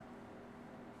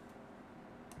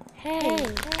Hey,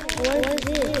 what is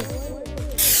this?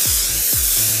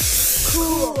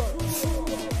 Cool.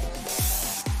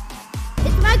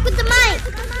 It's Mike with the mic.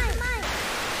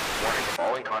 Warning, the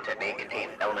following content may contain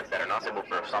elements that are not suitable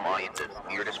for some audiences.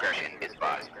 Your discretion is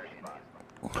advised.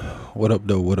 What up,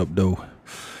 though? What up, though?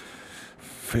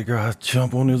 Figure I'd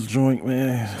jump on this joint,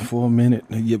 man, for a minute.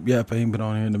 Yip Yap ain't been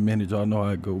on here in a minute. Y'all know how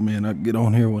I go, man. I get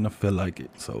on here when I feel like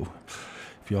it. So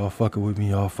if y'all fucking with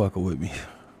me, y'all fucking with me.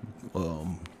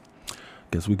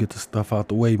 Guess we get the stuff out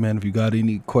the way, man. If you got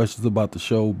any questions about the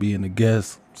show, being a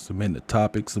guest, submit the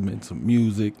topic, submit some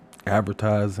music,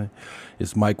 advertising.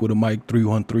 It's Mike with a Mic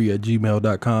 313 at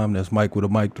gmail.com. That's Mike with a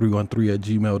Mic 313 at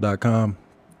gmail.com.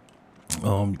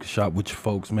 You can shop with your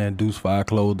folks, man.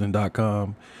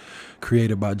 DeuceFireClothing.com.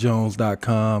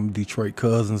 CreatedByJones.com.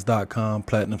 DetroitCousins.com.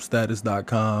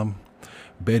 PlatinumStatus.com.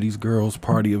 Betty's Girls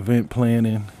Party Event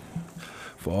Planning.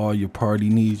 For all your party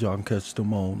needs, y'all can catch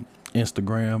them on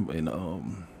Instagram.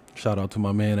 And shout out to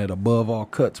my man at Above All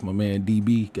Cuts. My man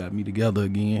DB got me together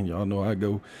again. Y'all know I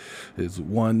go. It's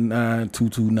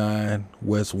 19229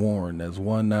 West Warren. That's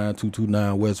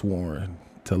 19229 West Warren.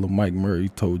 Tell him Mike Murray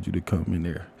told you to come in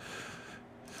there.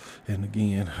 And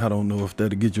again, I don't know if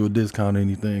that'll get you a discount or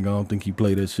anything. I don't think he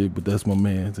play that shit, but that's my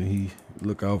man. And he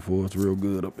look out for us real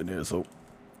good up in there. So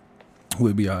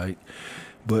we'll be all right.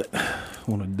 But I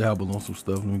want to dabble on some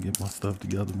stuff. Let me get my stuff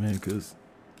together, man, because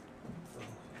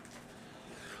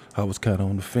I was kind of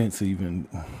on the fence even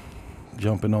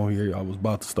jumping on here. I was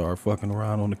about to start fucking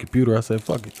around on the computer. I said,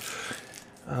 fuck it.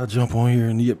 I'll jump on here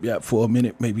and yip yap for a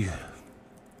minute. Maybe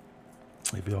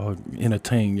if y'all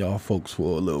entertain y'all folks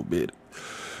for a little bit.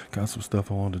 Got some stuff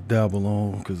I want to dabble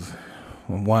on because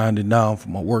I'm winding down for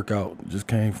my workout. Just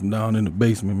came from down in the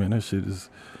basement, man. That shit is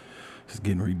just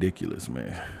getting ridiculous,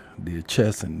 man. Did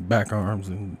chest and back arms,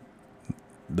 and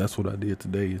that's what I did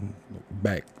today. And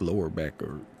back, lower back,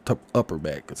 or upper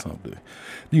back or something.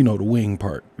 You know, the wing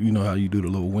part. You know how you do the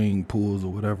little wing pulls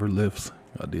or whatever, lifts.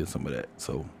 I did some of that.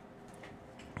 So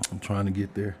I'm trying to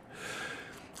get there.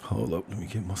 Hold up. Let me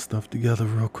get my stuff together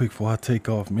real quick before I take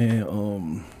off, man.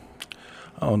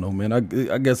 I don't know, man. I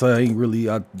guess I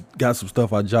got some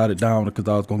stuff I jotted down because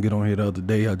I was going to get on here the other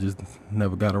day. I just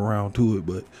never got around to it,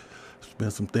 but there's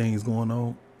been some things going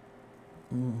on.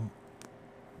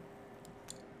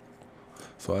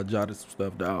 So I jotted some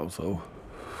stuff down. So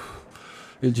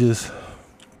it just,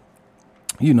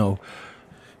 you know,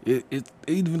 it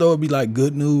even though it be like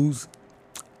good news,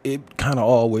 it kind of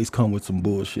always come with some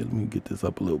bullshit. Let me get this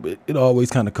up a little bit. It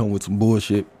always kind of come with some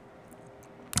bullshit.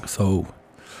 So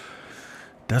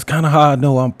that's kind of how I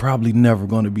know I'm probably never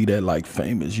going to be that like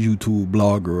famous YouTube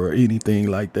blogger or anything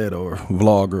like that, or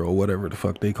vlogger or whatever the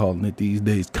fuck they calling it these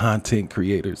days, content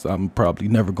creators. I'm probably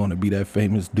never going to be that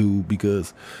famous dude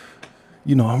because,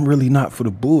 you know, I'm really not for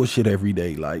the bullshit every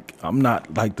day. Like, I'm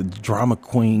not like the drama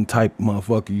queen type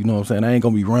motherfucker, you know what I'm saying? I ain't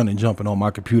going to be running, jumping on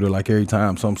my computer like every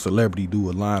time some celebrity do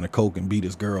a line of coke and beat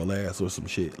his girl ass or some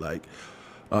shit. Like,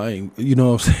 I ain't, you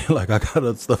know what I'm saying? Like, I got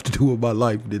other stuff to do with my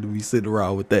life than to be sitting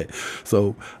around with that.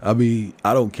 So, I mean,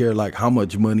 I don't care, like, how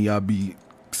much money I be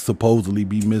supposedly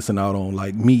be missing out on.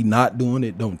 Like, me not doing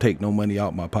it don't take no money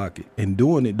out my pocket. And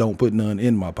doing it don't put none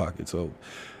in my pocket. So,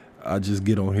 I just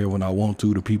get on here when I want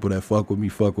to. The people that fuck with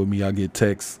me. I get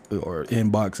texts or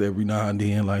inbox every now and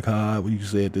then, like, hi, well, you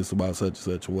said this about such and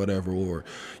such or whatever, or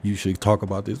you should talk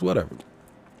about this, whatever.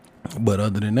 But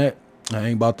other than that, I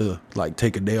ain't about to like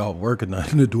take a day off work or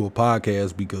nothing to do a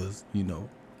podcast because, you know,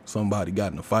 somebody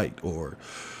got in a fight or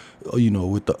you know,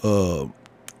 with the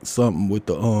something with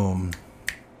the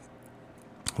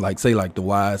like say like the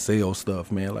YSL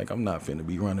stuff, man. Like, I'm not finna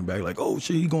be running back like, oh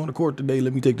shit, he going to court today,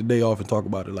 let me take the day off and talk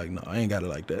about it. Like, no, I ain't got it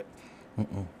like that.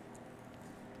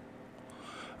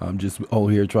 I'm just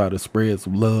over here trying to spread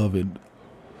some love and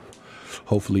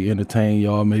hopefully entertain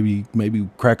y'all, maybe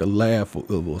crack a laugh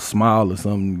or a smile or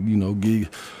something, you know,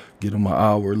 get them an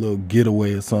hour, a little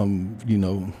getaway or something, you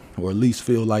know, or at least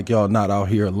feel like y'all not out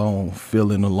here alone,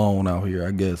 feeling alone out here,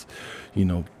 I guess. You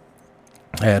know,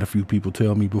 I had a few people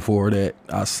tell me before that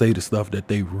I say the stuff that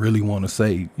they really want to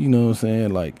say, you know what I'm saying?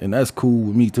 Like, and that's cool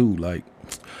with me too. Like,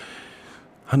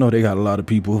 I know they got a lot of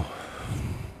people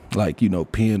like, you know,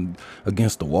 pinned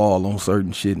against the wall on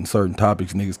certain shit and certain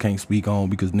topics niggas can't speak on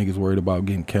because niggas worried about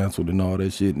getting canceled and all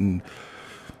that shit. And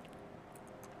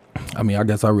I mean, I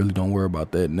guess I really don't worry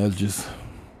about that. And that's just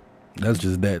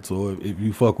that. So if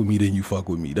you fuck with me, then you fuck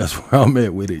with me. That's where I'm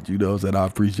at with it. You know what I'm saying? I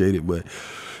appreciate it. But,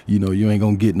 you know, you ain't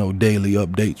gonna get no daily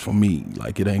updates from me.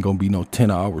 Like, it ain't gonna be no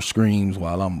 10-hour streams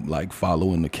while I'm like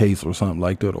following the case or something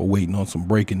like that, or waiting on some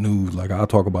breaking news. Like, I'll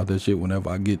talk about that shit whenever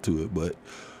I get to it. But,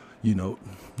 you know,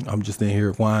 I'm just in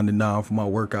here winding down for my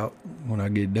workout. When I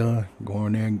get done, go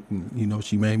in there and, you know,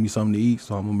 she made me something to eat,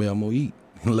 so I'm gonna eat.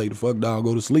 Lay the fuck down,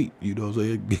 go to sleep. You know what I'm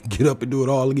saying? Get up and do it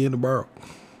all again tomorrow.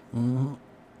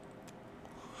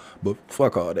 But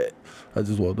fuck all that. I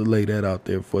just wanted to lay that out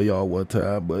there for y'all one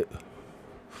time. But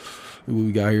what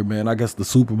we got here, man, I guess the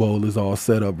Super Bowl is all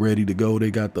set up, ready to go. They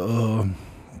got the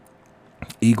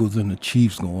Eagles and the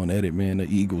Chiefs going at it, man. The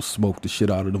Eagles smoked the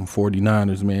shit out of them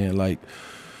 49ers, man. Like,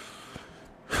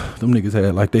 them niggas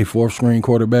had like they fourth string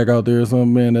quarterback out there or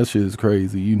something, man. That shit is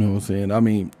crazy. You know what I'm saying? I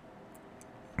mean,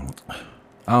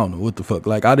 I don't know what the fuck.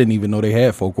 Like, I didn't even know they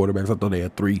had 4 quarterbacks. I thought they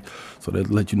had 3. So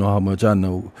that let you know how much I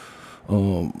know.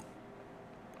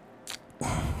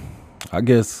 I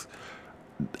guess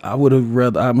I would have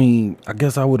rather. I mean, I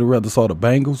guess I would have rather saw the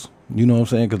Bengals. You know what I'm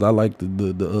saying? Because I like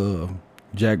the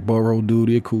Jack Burrow dude.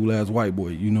 He a cool ass white boy.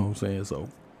 You know what I'm saying? So,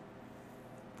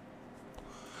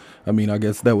 I mean, I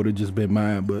guess that would have just been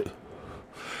mine. But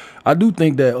I do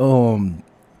think that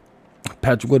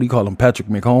Patrick, what do you call him? Patrick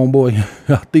McHomeboy.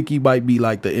 I think he might be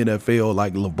like the NFL,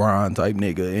 like LeBron type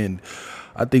nigga. And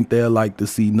I think they'll like to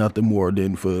see nothing more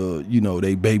than for, you know,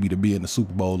 they baby to be in the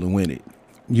Super Bowl and win it.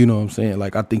 You know what I'm saying?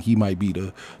 Like, I think he might be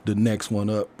the next one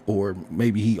up, or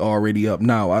maybe he already up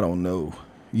now. I don't know.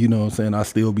 You know what I'm saying? I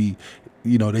still be,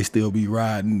 you know, they still be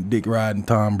dick riding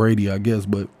Tom Brady, I guess.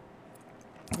 But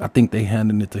I think they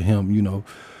handing it to him, you know.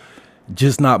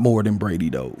 Just not more than Brady,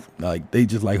 though. Like, they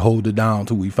just, like, hold it down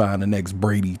till we find the next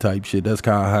Brady type shit. That's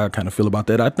kind of how I kind of feel about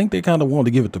that. I think they kind of want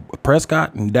to give it to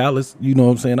Prescott in Dallas. You know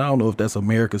what I'm saying? I don't know if that's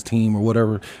America's team or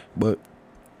whatever, but,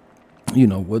 you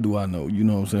know, what do I know? You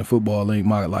know what I'm saying? Football ain't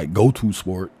my, like, go-to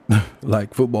sport.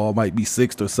 Like, football might be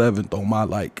 6th or 7th on my,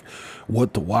 like,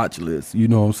 what to watch list. You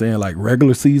know what I'm saying? Like,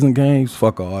 regular season games,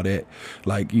 fuck all that.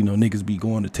 Like, you know, niggas be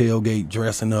going to tailgate,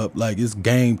 dressing up. Like, it's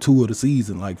game 2 of the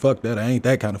season. Like, fuck that. I ain't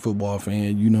that kind of football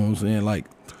fan. You know what I'm saying? Like,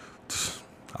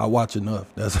 I watch enough.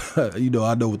 That's, you know,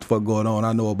 I know what the fuck going on.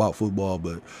 I know about football,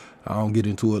 but I don't get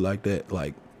into it like that.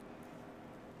 Like,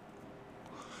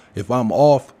 if I'm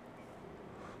off,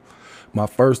 my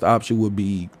first option would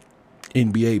be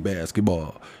NBA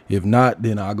basketball. If not,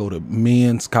 then I'll go to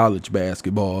men's college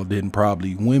basketball, then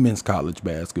probably women's college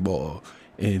basketball,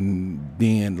 and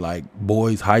then like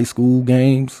boys high school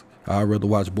games. I'd rather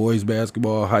watch boys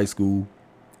basketball, high school,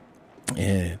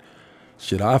 and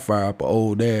shit, I fire up an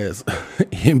old ass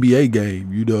NBA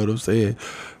game, you know what I'm saying?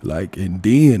 Like, and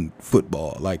then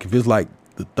football. Like, if it's like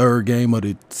the 3rd game of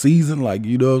the season, like,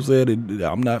 you know what I'm saying?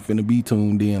 I'm not finna be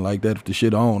tuned in like that. If the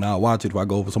shit on, I'll watch it. If I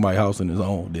go over somebody's house and it's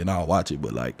on, then I'll watch it.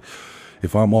 But like,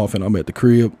 if I'm off and I'm at the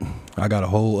crib, I got a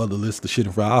whole other list of shit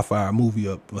in front. I'll fire a movie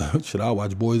up. Shit, I'll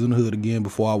watch Boys in the Hood again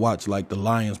before I watch like the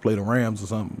Lions play the Rams or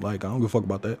something. Like, I don't give a fuck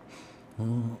about that.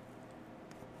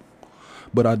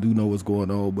 But I do know what's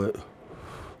going on. But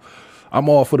I'm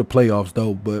all for the playoffs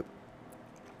though. But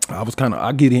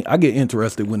I get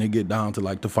interested when they get down to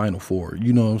like the Final Four.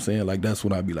 You know what I'm saying? Like, that's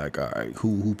when I be like, all right,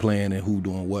 who playing and who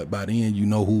doing what. By then, you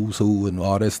know who's who and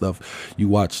all that stuff. You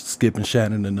watch Skip and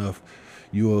Shannon enough,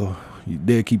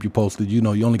 they'll keep you posted. You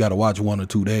know, you only got to watch 1 or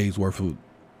 2 days worth of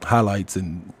highlights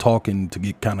and talking to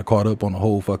get kind of caught up on the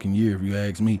whole fucking year, if you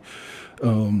ask me.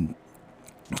 I'm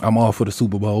all for the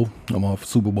Super Bowl. I'm all for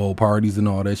Super Bowl parties and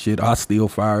all that shit. I still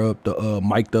fire up the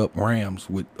mic'd up Rams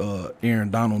with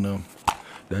Aaron Donald and them.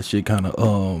 That shit kind of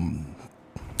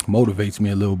motivates me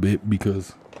a little bit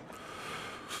because,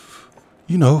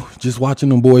 you know, just watching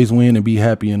them boys win and be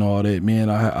happy and all that, man,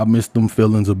 I miss them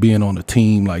feelings of being on a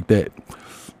team like that,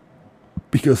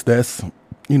 because that's,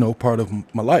 you know, part of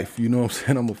my life. You know what I'm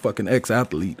saying? I'm a fucking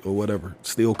ex-athlete or whatever,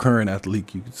 still current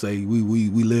athlete. You could say we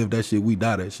live that shit, we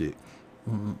die that shit.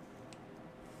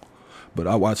 But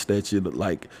I watched that shit,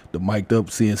 like the mic'd up,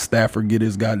 seeing Stafford get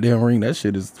his goddamn ring. That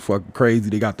shit is fucking crazy.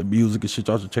 They got the music and shit.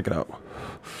 Y'all should check it out.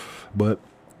 But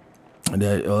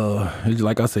that it's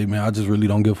like I say, man, I just really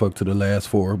don't give a fuck to the last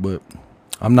 4. But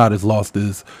I'm not as lost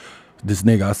as this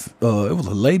nigga. It was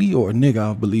a lady or a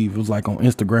nigga, I believe. It was like on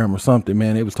Instagram or something,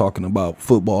 man. It was talking about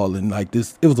football and like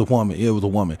this. It was a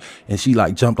woman. And she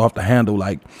like jumped off the handle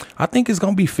like, I think it's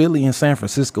going to be Philly and San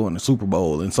Francisco in the Super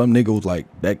Bowl. And some nigga was like,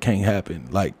 that can't happen.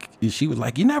 Like, she was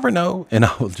like, you never know. And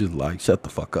I was just like, shut the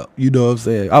fuck up. You know what I'm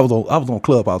saying? I was on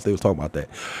Clubhouse. They was talking about that.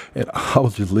 And I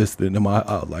was just listening. And I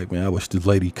was like, man, I wish this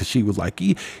lady, because she was like,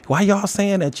 why y'all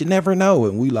saying that? You never know.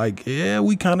 And we like, yeah,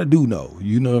 we kind of do know.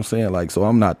 You know what I'm saying? Like, so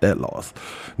I'm not that lost.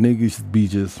 Niggas be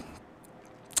just,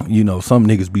 you know, some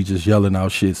niggas be just yelling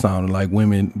out shit sounding like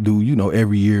women do, you know,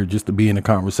 every year just to be in a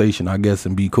conversation, I guess,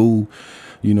 and be cool.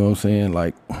 You know what I'm saying?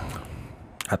 Like,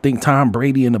 I think Tom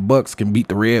Brady and the Bucks can beat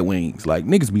the Red Wings. Like,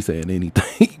 niggas be saying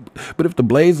anything. But if the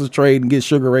Blazers trade and get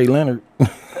Sugar Ray Leonard,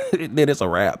 then it's a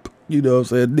wrap. You know what I'm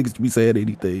saying? Niggas be saying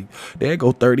anything. They'll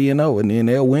go 30-0 and then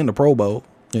they'll win the Pro Bowl.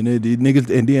 And then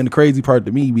the crazy part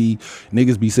to me be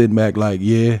niggas be sitting back like,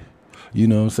 yeah, you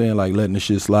know what I'm saying? Like letting the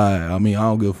shit slide. I mean, I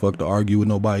don't give a fuck to argue with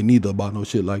nobody neither about no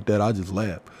shit like that. I just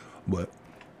laugh. But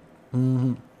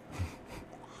that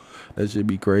shit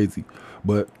be crazy.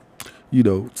 But, you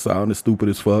know, sounding stupid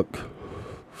as fuck.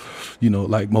 You know,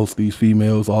 like most of these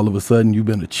females, all of a sudden you've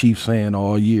been a Chiefs fan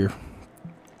all year.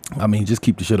 I mean, just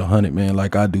keep the shit 100, man,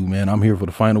 like I do, man. I'm here for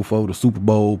the Final Four, the Super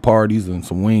Bowl parties, and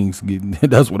some wings.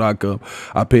 That's what I come.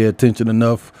 I pay attention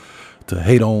enough to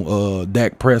hate on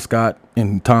Dak Prescott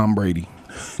and Tom Brady.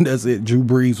 That's it. Drew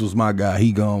Brees was my guy.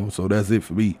 He gone, so that's it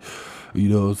for me. You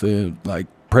know what I'm saying? Like,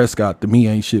 Prescott to me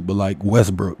ain't shit but like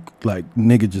Westbrook. Like,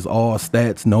 nigga just all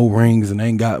stats, no rings, and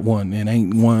ain't got one. And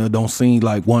ain't one, don't seem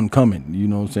like one coming. You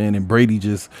know what I'm saying? And Brady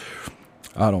just...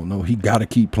 I don't know. He got to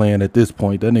keep playing at this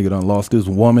point. That nigga done lost his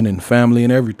woman and family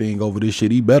and everything over this shit.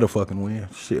 He better fucking win.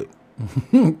 Shit.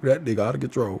 That nigga out of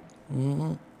control.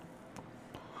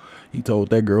 He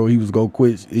told that girl he was going to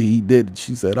quit. He did.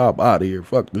 She said, I'm out of here.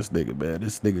 Fuck this nigga, man.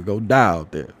 This nigga go die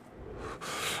out there.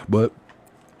 But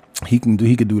he could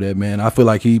do that, man. I feel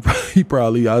like he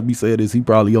probably, I'll be saying this, he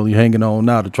probably only hanging on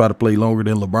now to try to play longer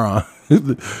than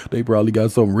LeBron. They probably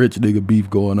got some rich nigga beef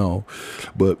going on.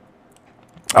 But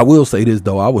I will say this,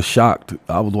 though. I was shocked.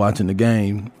 I was watching the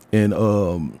game, and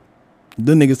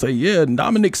the nigga say, yeah,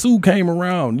 Dominic Sue came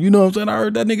around. You know what I'm saying? I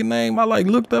heard that nigga name. I, like,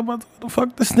 looked up. I thought, the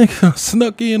fuck, this nigga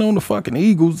snuck in on the fucking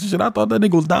Eagles. Shit, I thought that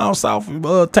nigga was down south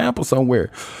of Tampa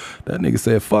somewhere. That nigga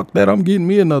said, fuck that. I'm getting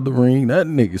me another ring. That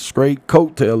nigga straight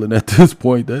coattailing at this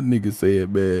point. That nigga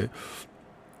said, man,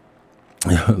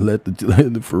 let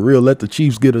the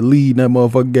Chiefs get a lead in that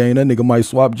motherfucking game. That nigga might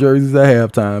swap jerseys at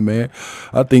halftime, man.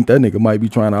 I think that nigga might be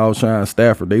trying to outshine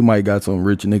Stafford. They might got some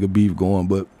rich nigga beef going,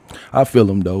 but I feel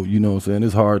him though. You know what I'm saying?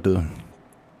 It's hard to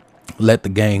let the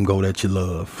game go that you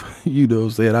love. You know what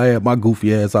I'm saying? I had my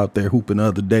goofy ass out there hooping the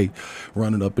other day,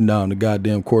 running up and down the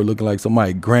goddamn court looking like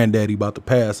somebody granddaddy about to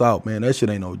pass out, man. That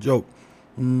shit ain't no joke.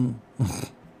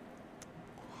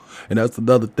 And that's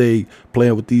another thing,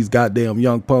 playing with these goddamn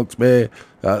young punks, man.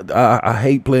 I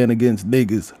hate playing against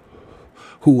niggas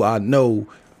who I know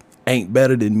ain't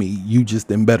better than me. You just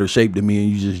in better shape than me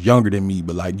and you just younger than me.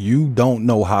 But, like, you don't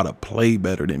know how to play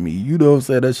better than me. You know what I'm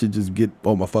saying? That shit just get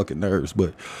on my fucking nerves.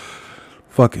 But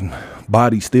fucking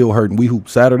body still hurting. We hoop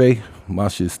Saturday. My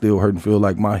shit still hurting. Feel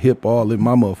like my hip all in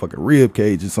my motherfucking rib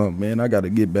cage or something, man. I got to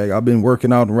get back. I've been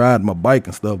working out and riding my bike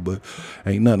and stuff, but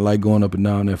ain't nothing like going up and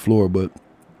down that floor. But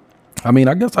I mean,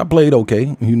 I guess I played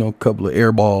okay, you know, a couple of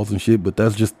air balls and shit, but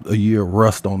that's just a year of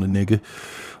rust on the nigga.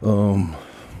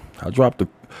 I dropped a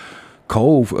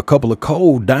couple of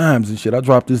cold dimes and shit. I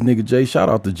dropped this nigga Jay. Shout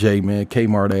out to Jay, man.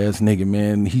 Kmart ass nigga,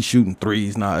 man. He shooting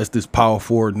threes now. It's this power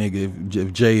forward nigga.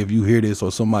 If Jay, if you hear this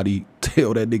or somebody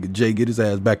tell that nigga Jay, get his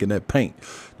ass back in that paint.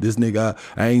 This nigga,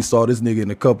 I ain't saw this nigga in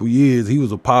a couple years. He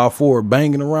was a power forward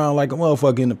banging around like a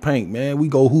motherfucker in the paint, man. We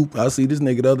go hoop. I see this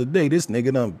nigga the other day. This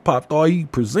nigga done popped all he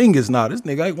Porzingis now. This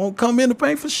nigga ain't won't come in the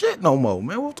paint for shit no more,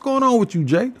 man. What's going on with you,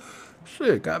 Jay?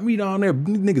 Shit, got me down there.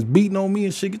 Niggas beating on me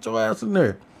and shit. Get your ass in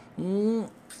there.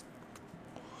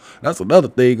 That's another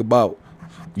thing about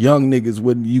young niggas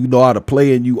when you know how to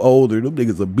play and you older. Them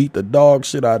niggas will beat the dog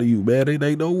shit out of you, man. It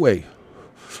ain't no way.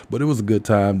 But it was a good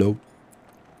time though.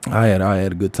 I had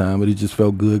a good time, but it just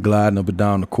felt good gliding up and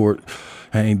down the court.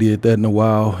 I ain't did that in a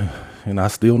while, and I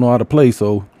still know how to play.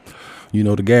 So, you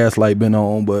know, the gas light been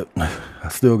on, but I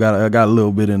got a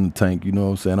little bit in the tank. You know what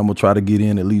I'm saying? I'm gonna try to get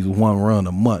in at least one run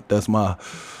a month. That's my,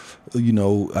 you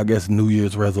know, I guess New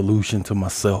Year's resolution to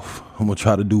myself. I'm gonna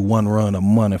try to do one run a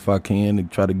month if I can,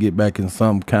 and try to get back in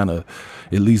some kind of,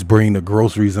 at least bring the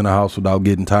groceries in the house without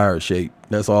getting tired shape.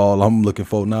 That's all I'm looking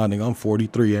for now, nigga. I'm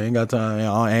 43. I ain't got time.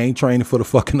 I ain't training for the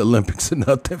fucking Olympics or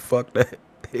nothing. Fuck that.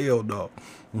 Hell no.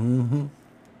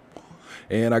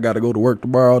 And I got to go to work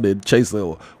tomorrow to chase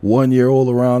a 1-year-old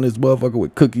around this motherfucker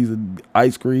with cookies and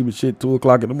ice cream and shit 2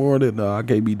 o'clock in the morning. No, I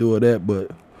can't be doing that,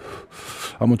 but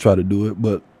I'm going to try to do it.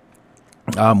 But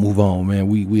I'll move on, man.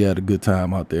 We had a good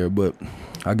time out there. But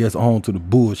I guess on to the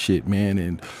bullshit, man.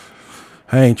 And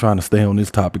I ain't trying to stay on this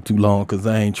topic too long because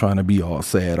I ain't trying to be all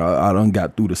sad. I done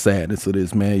got through the sadness of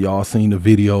this, man. Y'all seen the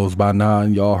videos by now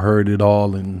and y'all heard it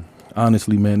all. And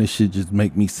honestly, man, this shit just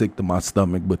make me sick to my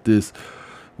stomach. But this,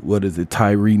 what is it,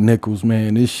 Tyree Nichols,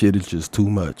 man, this shit is just too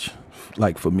much.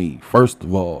 Like, for me, first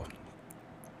of all,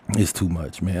 it's too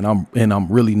much, man. I'm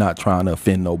really not trying to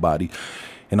offend nobody.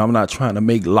 And I'm not trying to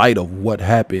make light of what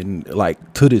happened,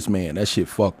 like, to this man. That shit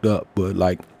fucked up. But,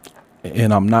 like,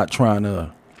 and I'm not trying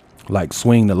to like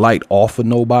swing the light off of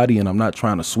nobody, and I'm not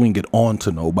trying to swing it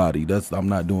onto nobody. I'm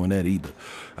not doing that either.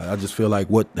 I just feel like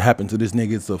what happened to this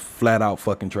nigga is a flat out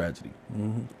fucking tragedy.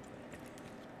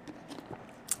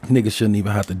 Niggas shouldn't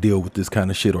even have to deal with this kind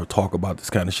of shit or talk about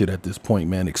this kind of shit at this point,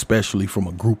 man, especially from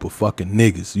a group of fucking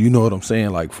niggas. You know what I'm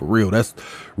saying? Like, for real, that's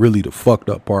really the fucked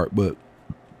up part. But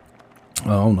I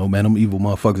don't know, man, them evil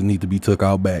motherfuckers need to be took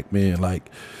out back, man. Like,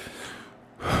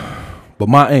 but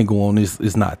my angle on this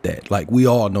is not that. Like, we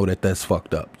all know that that's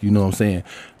fucked up. You know what I'm saying?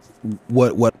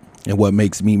 What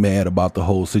makes me mad about the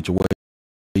whole situation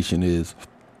is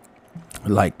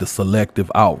like the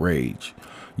selective outrage.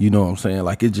 You know what I'm saying?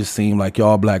 Like, it just seemed like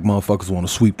y'all black motherfuckers want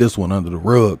to sweep this one under the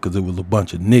rug because it was a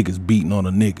bunch of niggas beating on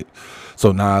a nigga.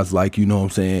 So now it's like, you know what I'm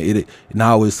saying?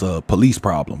 Now it's a police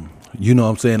problem. You know what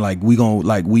I'm saying? Like,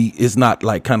 it's not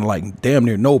like kind of like damn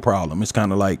near no problem. It's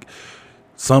kind of like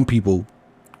some people,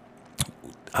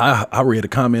 I read a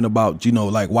comment about, you know,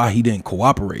 like why he didn't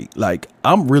cooperate. Like,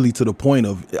 I'm really to the point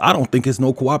of, I don't think it's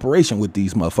no cooperation with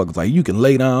these motherfuckers. Like, you can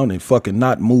lay down and fucking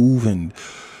not move and,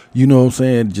 you know what I'm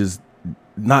saying, just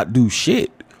not do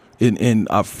shit. And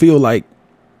I feel like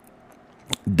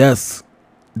that's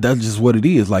just what it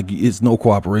is. Like, it's no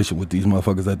cooperation with these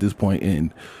motherfuckers at this point.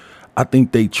 And I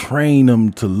think they train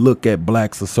them to look at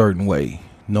blacks a certain way,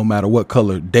 no matter what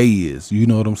color they is. You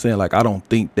know what I'm saying? Like, I don't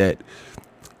think that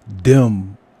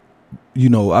them, you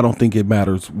know, I don't think it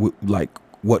matters like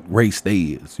what race they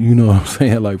is. You know what I'm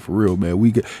saying? Like, for real,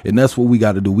 man. And that's what we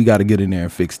got to do. We got to get in there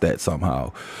and fix that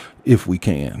somehow, if we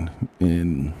can.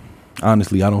 And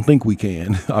honestly, I don't think we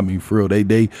can. I mean, for real,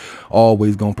 they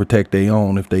always gonna protect their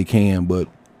own if they can. But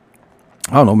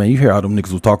I don't know, man. You hear how them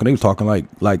niggas was talking? They was talking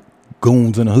like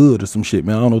goons in the hood or some shit,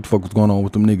 man. I don't know what the fuck was going on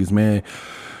with them niggas, man.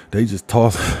 They just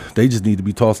need to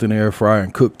be tossed in the air fryer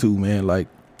and cooked too, man. Like,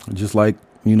 just like,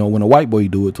 you know, when a white boy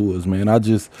do it to us, man. I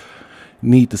just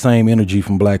need the same energy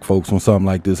from black folks when something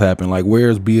like this happen. Like,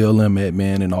 where's BLM at,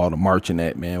 man, and all the marching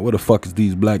at, man? Where the fuck is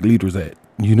these black leaders at?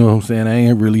 You know what I'm saying? I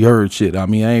ain't really heard shit. I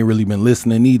mean, I ain't really been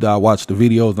listening either. I watched the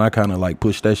videos and I kind of like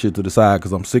pushed that shit to the side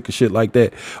because I'm sick of shit like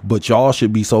that. But y'all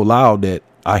should be so loud that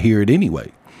I hear it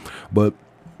anyway. But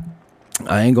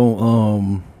I ain't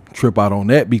gonna trip out on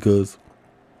that because,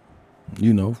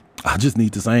 you know, I just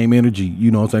need the same energy.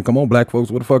 You know what I'm saying? Come on, black folks,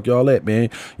 where the fuck y'all at, man?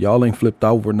 Y'all ain't flipped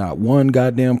over not one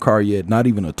goddamn car yet, not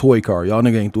even a toy car. Y'all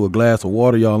nigga ain't threw a glass of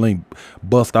water. Y'all ain't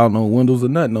bust out no windows or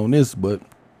nothing on this, but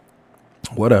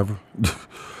whatever.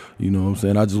 You know what I'm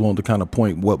saying? I just wanted to kind of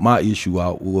point what my issue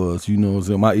out was. You know what I'm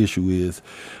saying? My issue is,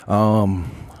 I'm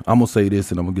going to say this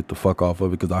and I'm going to get the fuck off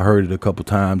of it because I heard it a couple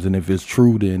times. And if it's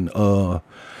true, then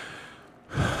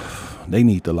they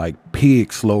need to like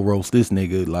pig slow roast this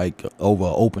nigga like over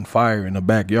open fire in the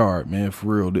backyard, man,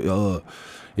 for real.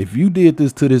 If you did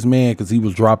this to this man because he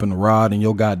was dropping the rod in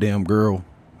your goddamn girl,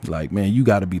 like, man, you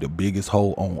got to be the biggest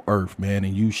hoe on earth, man.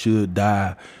 And you should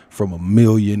die from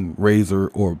 1,000,000 razor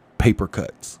or paper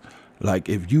cuts. Like,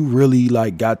 if you really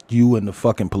like got you and the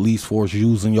fucking police force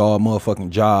using y'all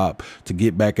motherfucking job to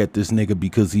get back at this nigga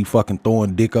because he fucking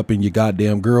throwing dick up in your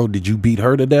goddamn girl, did you beat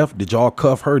her to death? Did y'all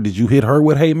cuff her? Did you hit her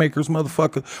with haymakers,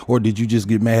 motherfucker? Or did you just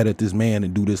get mad at this man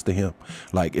and do this to him?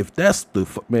 Like, if that's the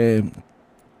man,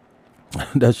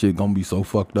 that shit gonna be so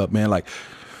fucked up, man. Like,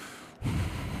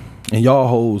 and y'all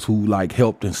hoes who like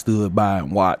helped and stood by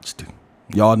and watched,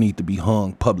 y'all need to be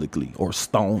hung publicly or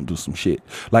stoned or some shit.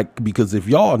 Like, because if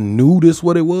y'all knew this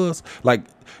what it was, like,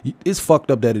 it's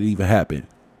fucked up that it even happened.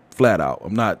 Flat out.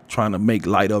 I'm not trying to make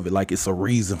light of it like it's a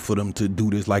reason for them to do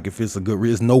this. Like, if it's a good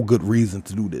reason, no good reason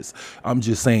to do this. I'm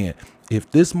just saying,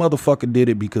 if this motherfucker did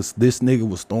it because this nigga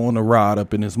was throwing a rod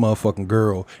up in this motherfucking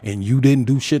girl and you didn't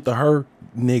do shit to her,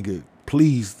 nigga,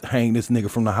 please hang this nigga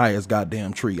from the highest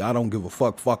goddamn tree. I don't give a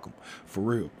fuck. Fuck him. For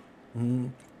real.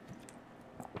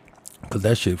 Cause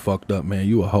that shit fucked up, man.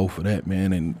 You a hoe for that,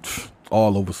 man. And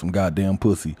all over some goddamn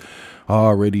pussy. I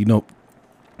already know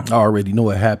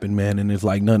it happened, man. And it's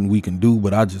like nothing we can do,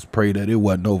 but I just pray that it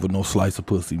wasn't over no slice of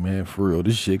pussy, man. For real.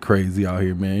 This shit crazy out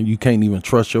here, man. You can't even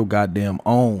trust your goddamn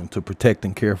own to protect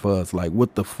and care for us. Like,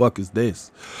 what the fuck is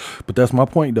this? But that's my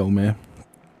point though, man.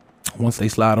 Once they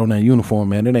slide on that uniform,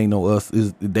 man, it ain't no us.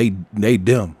 They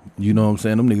them. You know what I'm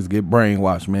saying? Them niggas get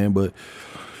brainwashed, man. But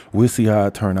we'll see how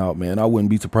it turn out, man. I wouldn't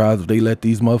be surprised if they let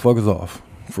these motherfuckers off.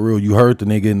 For real, you heard the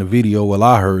nigga in the video. Well,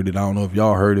 I heard it. I don't know if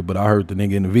y'all heard it, but I heard the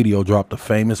nigga in the video drop the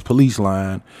famous police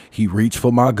line. He reached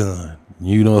for my gun.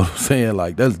 You know what I'm saying?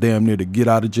 Like, that's damn near the get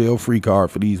out of jail free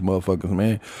card for these motherfuckers,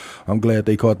 man. I'm glad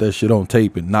they caught that shit on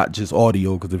tape and not just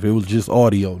audio, because if it was just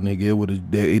audio,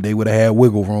 nigga, they would have had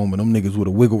wiggle room and them niggas would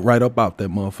have wiggled right up out that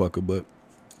motherfucker. But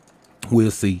we'll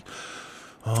see.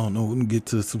 I don't know. We can get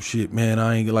to some shit, man.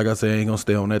 I ain't like I said, I ain't gonna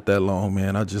stay on that long,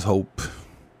 man. I just hope.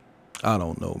 I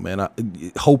don't know, man.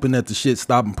 Hoping that the shit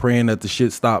stop and praying that the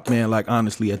shit stop, man. Like,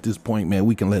 honestly, at this point, man,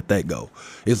 we can let that go.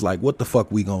 It's like, what the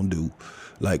fuck we gonna do?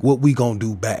 Like, what we gonna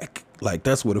do back? Like,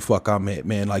 that's where the fuck I'm at,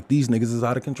 man. Like, these niggas is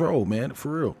out of control, man.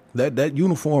 For real. That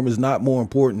uniform is not more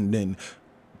important than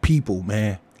people,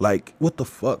 man. Like, what the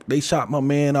fuck? They shot my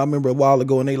man, I remember a while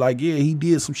ago, and they like, yeah, he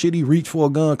did some shit. He reached for a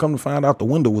gun. Come to find out the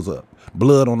window was up.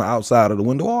 Blood on the outside of the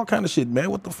window. All kind of shit,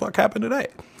 man. What the fuck happened to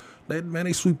that? Man,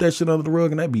 they sweep that shit under the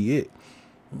rug and that be it.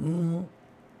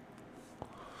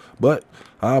 But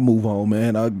I'll move on,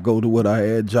 man. I'll go to what I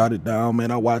had jotted down,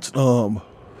 man. I watched the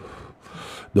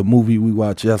movie we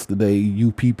watched yesterday,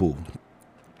 You People.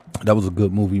 That was a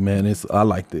good movie, man. I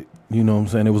liked it. You know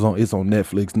what I'm saying? It's on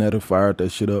Netflix. Netta fired that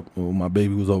shit up when my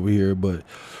baby was over here, but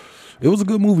it was a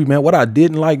good movie, man. What I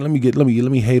didn't like, let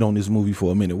me hate on this movie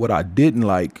for a minute. What I didn't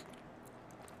like,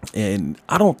 and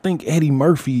I don't think Eddie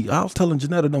Murphy, I was telling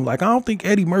Janetta them, like, I don't think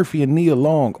Eddie Murphy and Nia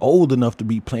Long old enough to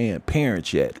be playing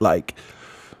parents yet. Like,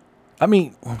 I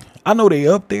mean, I know they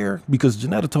up there because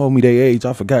Janetta told me their age.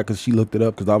 I forgot because she looked it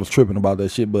up because I was tripping about that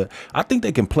shit. But I think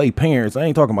they can play parents. I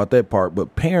ain't talking about that part,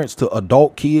 but parents to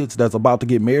adult kids that's about to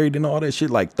get married and all that shit,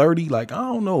 like 30. Like, I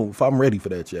don't know if I'm ready for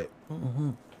that yet.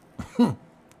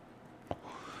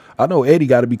 I know Eddie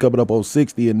got to be coming up on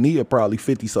 60 and Nia probably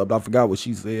 50 something. I forgot what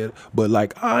she said. But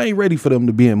like, I ain't ready for them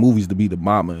to be in movies to be the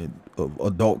mama of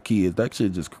adult kids. That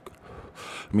shit just,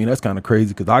 I mean, that's kind of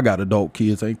crazy because I got adult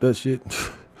kids. Ain't that shit?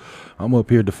 I'm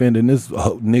up here defending this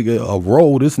nigga, a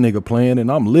role this nigga playing,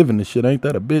 and I'm living this shit. Ain't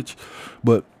that a bitch?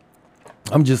 But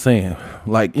I'm just saying,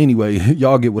 like, anyway,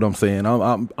 y'all get what I'm saying.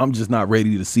 I'm just not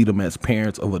ready to see them as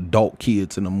parents of adult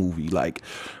kids in a movie. Like,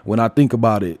 when I think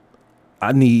about it,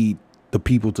 I need the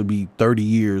people to be 30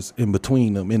 years in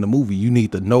between them in the movie. You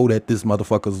need to know that this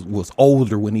motherfucker was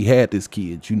older when he had this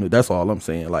kid. You know, that's all I'm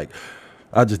saying. Like,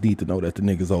 I just need to know that the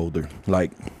nigga's older.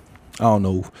 Like, I don't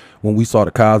know. When we saw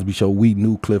the Cosby Show, we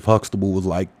knew Cliff Huxtable was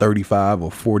like 35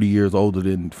 or 40 years older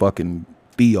than fucking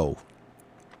Theo.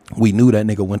 We knew that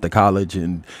nigga went to college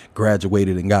and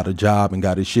graduated and got a job and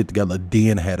got his shit together,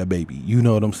 then had a baby. You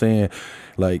know what I'm saying?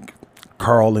 Like,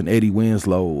 Carl and Eddie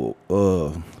Winslow,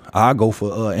 I go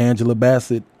for Angela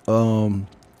Bassett in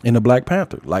the Black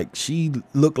Panther. Like, she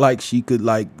looked like she could,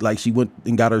 like she went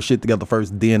and got her shit together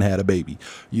first, then had a baby.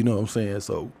 You know what I'm saying?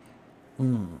 So,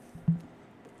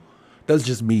 that's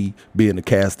just me being a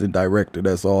casting director.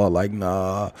 That's all. Like,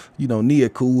 nah, you know, Nia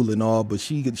cool and all, but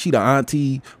she the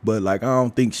auntie, but like, I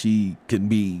don't think she can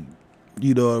be,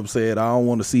 you know what I'm saying? I don't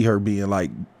want to see her being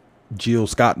like Jill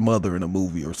Scott mother in a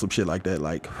movie or some shit like that.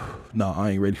 Like, no, I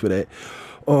ain't ready for that.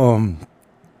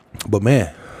 But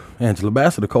man, Angela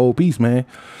Bassett, a cold piece, man.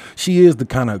 She is the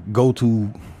kind of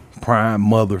go-to prime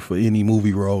mother for any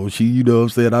movie role. She, you know what I'm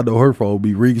saying? I know her phone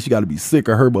be ringing. She got to be sick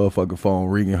of her motherfucking phone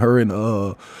ringing. Her and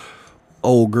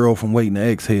old girl from Waiting to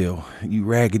Exhale. You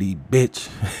raggedy bitch.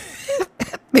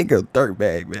 Nigga,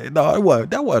 dirtbag, man. No,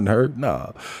 that wasn't her.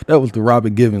 Nah, that was the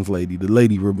Robin Givens lady. The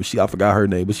lady, I forgot her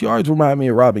name, but she always reminded me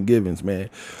of Robin Givens, man.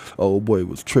 Old boy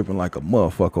was tripping like a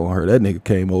motherfucker on her. That nigga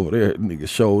came over there. Nigga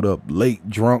showed up late,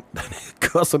 drunk,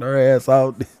 cussing her ass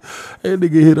out. That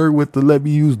nigga hit her with the let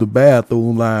me use the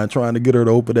bathroom line, trying to get her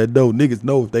to open that door. Niggas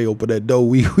know if they open that door,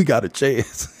 we got a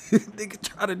chance. Nigga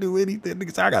try to do anything.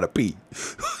 Nigga say, I gotta pee.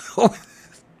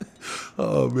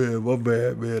 Oh man, my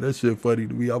bad, man. That shit funny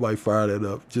to me. I might fire that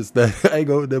up. Just that I ain't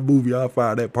go with that movie. I'll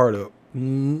fire that part up.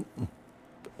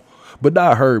 But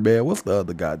not her, man. What's the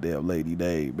other goddamn lady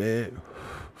name, man?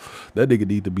 That nigga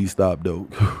need to be stopped though.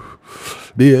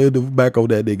 Then back on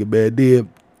that nigga, man.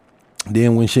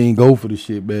 Then when she ain't go for the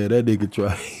shit, man, that nigga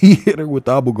try. He hit her with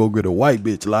the I'm gonna go get a white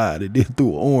bitch line and then threw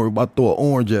an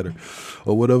orange at her.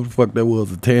 Or whatever the fuck that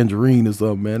was, a tangerine or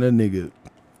something, man.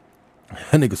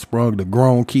 That nigga sprung the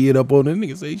grown kid up on that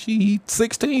nigga. Say he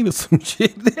 16 or some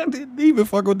shit. Didn't even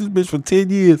fuck with this bitch for 10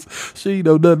 years. She ain't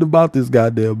know nothing about this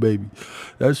goddamn baby.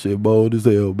 That shit bold as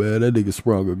hell, man. That nigga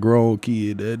sprung a grown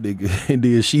kid. That nigga, and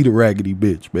then she the raggedy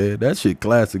bitch, man. That shit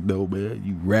classic though, man.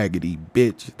 You raggedy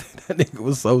bitch. That nigga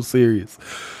was so serious.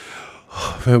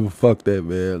 Man, fuck that,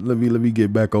 man. Let me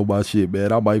get back on my shit,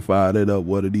 man. I might fire that up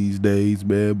one of these days,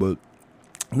 man. But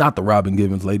not the Robin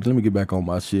Givens lady. Let me get back on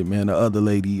my shit, man. The other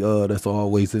lady, that's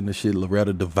always in the shit,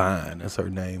 Loretta Devine. That's her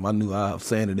name. I knew I was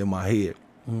saying it in my head.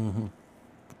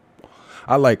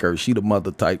 I like her. She the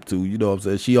mother type too. You know what I'm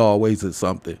saying? She always is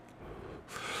something.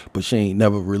 But she ain't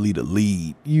never really the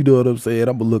lead. You know what I'm saying?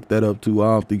 I'm gonna look that up too. I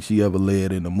don't think she ever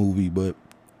led in a movie, but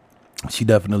she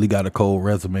definitely got a cold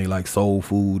resume like Soul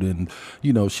Food, and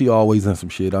you know, she always in some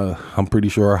shit. I'm pretty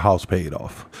sure her house paid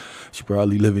off. She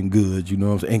probably living good, you know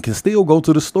what I'm saying? And can still go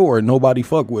to the store and nobody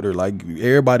fuck with her. Like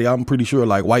everybody, I'm pretty sure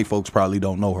like white folks probably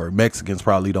don't know her. Mexicans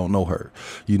probably don't know her.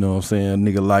 You know what I'm saying?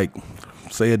 Nigga like,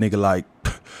 say a nigga like,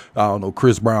 I don't know,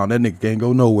 Chris Brown, that nigga can't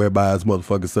go nowhere by his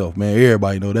motherfucking self, man.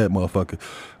 Everybody know that motherfucker.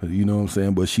 You know what I'm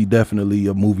saying? But she definitely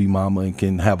a movie mama and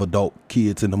can have adult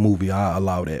kids in the movie. I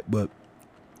allow that. But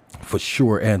for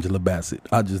sure, Angela Bassett.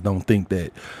 I just don't think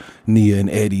that Nia and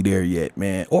Eddie there yet,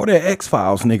 man. Or that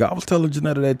X-Files nigga. I was telling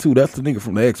Janetta that too. That's the nigga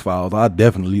from the X-Files. I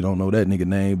definitely don't know that nigga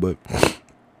name, but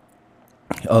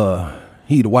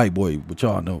he the white boy, but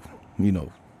y'all know, you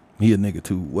know, he a nigga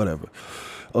too, whatever.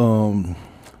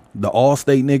 The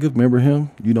Allstate nigga, remember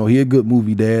him? You know, he a good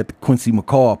movie dad. The Quincy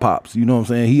McCall pops, you know what I'm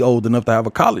saying? He old enough to have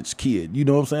a college kid, you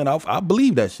know what I'm saying? I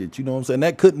believe that shit, you know what I'm saying?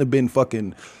 That couldn't have been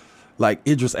fucking, like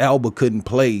Idris Elba couldn't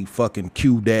play fucking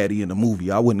Q Daddy in a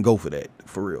movie. I wouldn't go for that,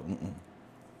 for real.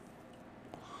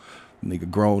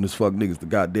 Nigga grown as fuck niggas, the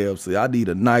goddamn say, I need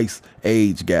a nice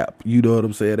age gap, you know what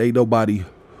I'm saying? Ain't nobody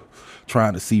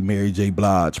trying to see Mary J.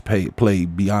 Blige play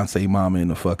Beyonce mama in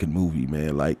a fucking movie,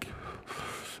 man. Like,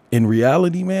 in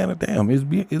reality, man, damn, is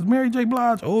Mary J.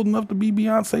 Blige old enough to be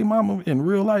Beyonce mama in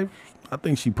real life? I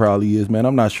think she probably is, man.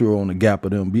 I'm not sure on the gap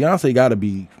of them. Beyonce got to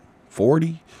be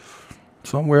 40,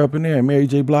 somewhere up in there. And Mary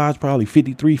J. Blige probably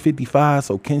 53, 55.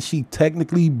 So can she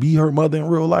technically be her mother in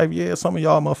real life? Yeah, some of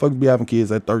y'all motherfuckers be having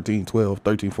kids at 13, 12,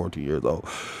 13, 14 years old.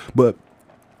 But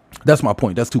that's my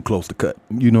point. That's too close to cut.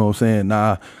 You know what I'm saying?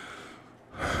 Nah.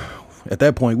 At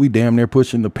that point, we damn near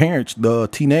pushing the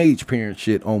teenage parent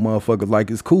shit on motherfuckers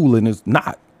like it's cool and it's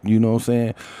not. You know what I'm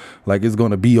saying? Like it's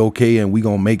gonna be okay and we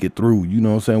gonna make it through. You know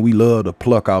what I'm saying? We love to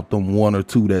pluck out them one or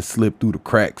two that slip through the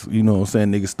cracks. You know what I'm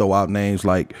saying? Niggas throw out names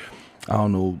like, I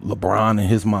don't know, LeBron and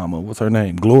his mama. What's her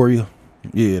name? Gloria.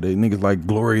 Yeah, they niggas like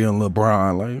Gloria and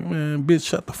LeBron. Like, man, bitch,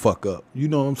 shut the fuck up. You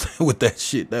know what I'm saying? With that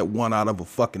shit, that one out of a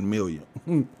fucking million.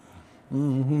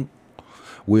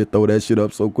 We'll throw that shit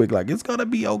up so quick, like, it's gonna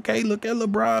be okay. Look at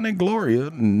LeBron and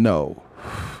Gloria. No.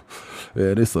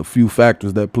 Yeah, there's a few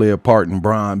factors that play a part in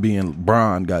Bron being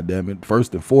Bron, goddammit.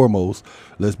 First and foremost,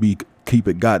 let's keep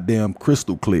it goddamn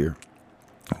crystal clear.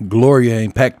 Gloria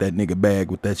ain't packed that nigga bag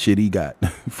with that shit he got.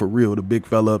 For real, the big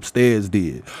fella upstairs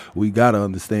did. We gotta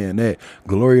understand that.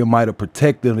 Gloria might have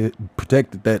protected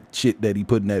that shit that he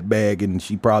put in that bag, and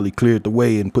she probably cleared the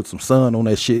way and put some sun on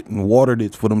that shit and watered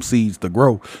it for them seeds to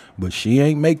grow. But she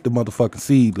ain't make the motherfucking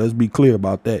seed. Let's be clear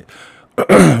about that.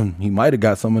 He might have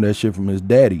got some of that shit from his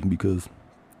daddy, because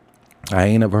I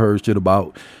ain't ever heard shit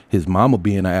about his mama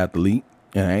being an athlete,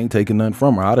 and I ain't taking nothing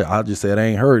from her. I just said I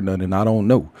ain't heard nothing. I don't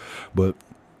know. But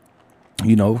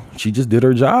you know, she just did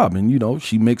her job, and, you know,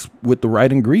 she mixed with the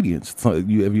right ingredients. So if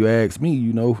you ask me,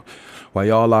 you know, why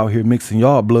y'all out here mixing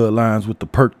y'all bloodlines with the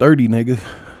Perk 30, nigga,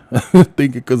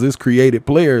 thinking because it's created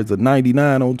players, a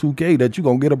 99 on 2K, that you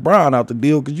gonna get a Bron out the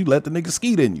deal because you let the nigga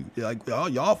skeet in you. Like,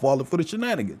 y'all falling for the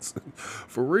shenanigans.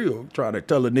 For real. Trying to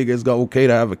tell a nigga it's okay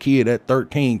to have a kid at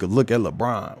 13 because look at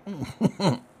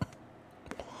LeBron.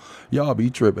 Y'all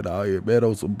be tripping out here, man,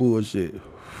 on some bullshit.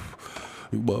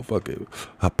 You motherfucker,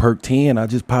 a Perk 10. I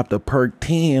just popped a Perk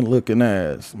 10 looking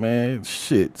ass, man.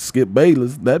 Shit, Skip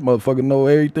Bayless, that motherfucker know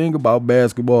everything about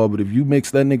basketball. But if you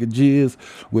mix that nigga jizz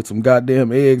with some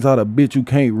goddamn eggs out of bitch you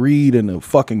can't read and a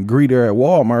fucking greeter at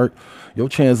Walmart, your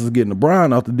chances of getting a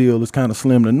Bron off the deal is kind of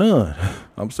slim to none.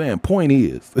 I'm saying, point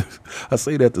is, I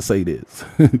say that to say this,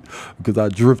 because I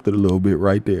drifted a little bit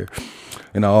right there.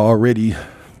 And I already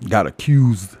got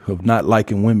accused of not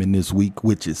liking women this week,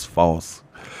 which is false.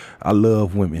 I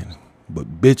love women,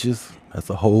 but bitches, that's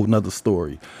a whole nother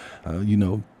story. You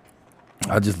know,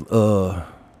 I just,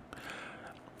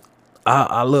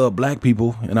 I love black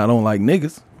people and I don't like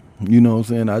niggas. You know what I'm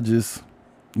saying? I just,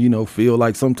 you know, feel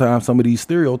like sometimes some of these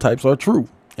stereotypes are true.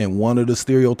 And one of the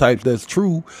stereotypes that's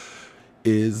true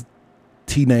is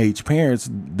teenage parents,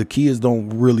 the kids don't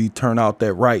really turn out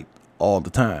that right all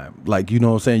the time. Like, you know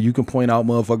what I'm saying? You can point out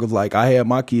motherfuckers like, I had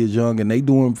my kids young and they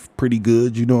doing pretty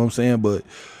good, you know what I'm saying? But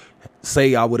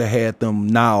say I would have had them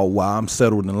now while I'm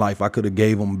settled in life, I could have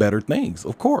gave them better things,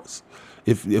 of course.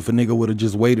 If a nigga would have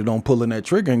just waited on pulling that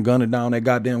trigger and gunning down that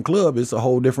goddamn club, it's a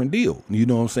whole different deal. You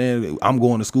know what I'm saying? I'm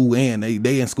going to school and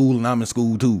they in school and I'm in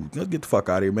school too. Let's get the fuck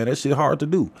out of here, man. That shit hard to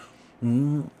do.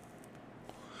 And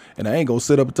I ain't gonna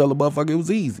sit up and tell a motherfucker it was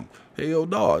easy. Hell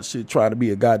no, shit, trying to be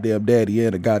a goddamn daddy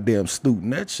and a goddamn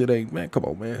student. That shit ain't, man, come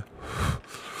on, man.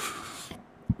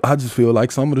 I just feel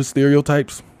like some of the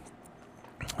stereotypes,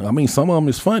 I mean, some of them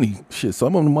is funny. Shit,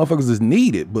 some of them motherfuckers is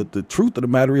needed. But the truth of the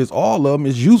matter is all of them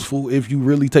is useful if you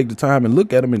really take the time and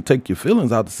look at them and take your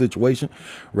feelings out the situation.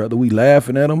 Whether we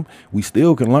laughing at them, we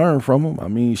still can learn from them. I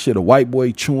mean, shit, a white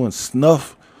boy chewing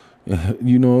snuff,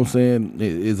 You know what I'm saying,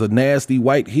 is a nasty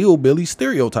white hillbilly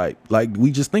stereotype. Like, we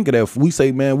just think of that. If we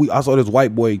say, man, I saw this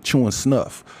white boy chewing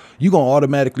snuff, you gonna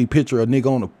automatically picture a nigga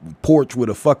on a porch with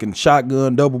a fucking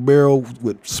shotgun, double barrel,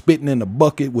 with spitting in a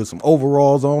bucket with some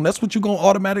overalls on. That's what you gonna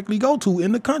automatically go to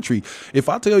in the country. If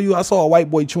I tell you I saw a white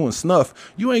boy chewing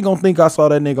snuff, you ain't gonna think I saw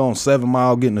that nigga on 7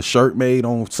 Mile getting a shirt made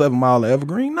on 7 Mile of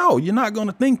Evergreen. No, you're not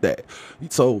gonna think that.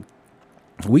 So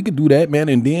we could do that, man,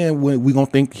 and then we gonna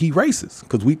think he racist,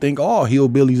 because we think all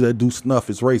hillbillies that do snuff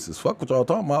is racist. Fuck what y'all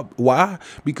talking about. Why?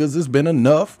 Because there's been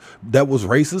enough that was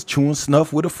racist chewing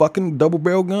snuff with a fucking double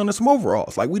barrel gun and some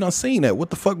overalls. Like, we done seen that. What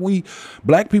the fuck? We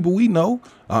black people, we know.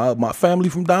 My family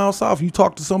from down south, you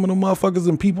talk to some of them motherfuckers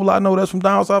and people I know that's from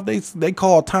down south, they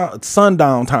call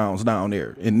sundown towns down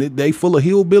there, and they full of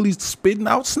hillbillies spitting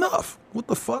out snuff. What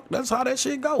the fuck? That's how that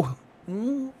shit go.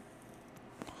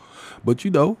 But you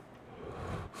know,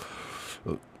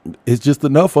 it's just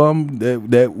enough of them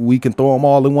that we can throw them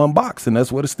all in one box. And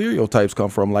that's where the stereotypes come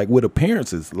from. Like, with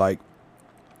appearances, like,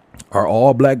 are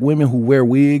all black women who wear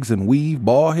wigs and weave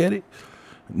bald headed?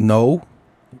 No,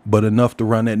 but enough to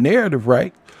run that narrative,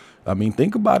 right? I mean,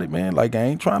 think about it, man. Like, I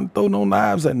ain't trying to throw no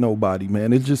knives at nobody,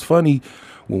 man. It's just funny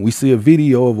when we see a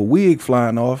video of a wig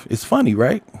flying off. It's funny,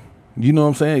 right? You know what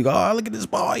I'm saying? Oh, look at this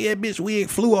ball. Yeah, bitch, wig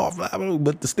flew off.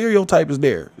 But the stereotype is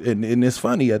there. And it's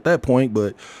funny at that point.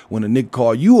 But when a nigga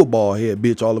call you a bald head,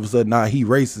 bitch, all of a sudden, nah, he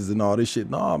racist and all this shit.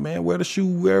 Nah, man, wear the shoe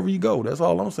wherever you go. That's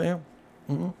all I'm saying.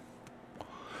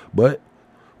 But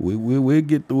we'll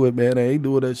get through it, man. I ain't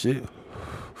doing that shit.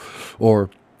 Or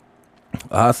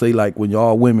I say, like, when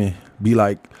y'all women be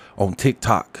like on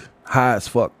TikTok, high as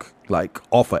fuck, like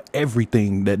off of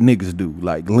everything that niggas do,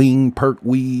 like lean, perk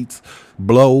weeds,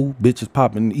 blow, bitches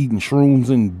popping, eating shrooms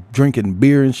and drinking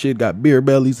beer and shit, got beer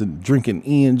bellies and drinking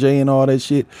E&J and all that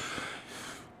shit.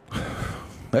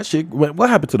 That shit, what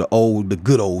happened to the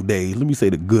good old days? Let me say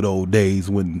the good old days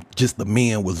when just the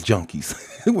men was junkies.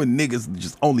 When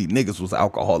only niggas was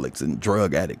alcoholics and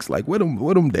drug addicts. Like, where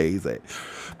them days at?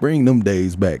 Bring them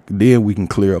days back. Then we can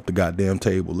clear up the goddamn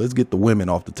table. Let's get the women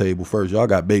off the table first. Y'all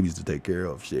got babies to take care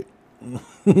of. Shit.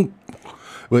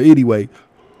 But anyway,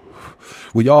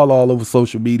 with y'all all over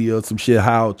social media, some shit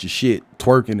high out your shit,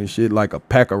 twerking and shit like a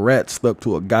pack of rats stuck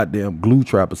to a goddamn glue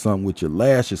trap or something, with your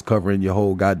lashes covering your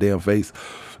whole goddamn face,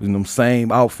 in them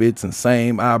same outfits and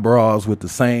same eyebrows, with the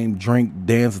same drink,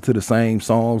 dancing to the same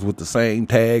songs with the same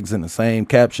tags and the same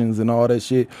captions and all that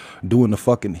shit, doing the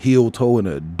fucking heel toe in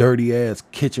a dirty ass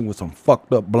kitchen with some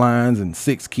fucked up blinds and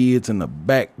 6 kids in the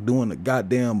back doing the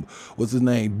goddamn, what's his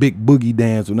name, Big Boogie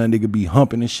dance, when that nigga be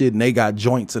humping and shit, and they got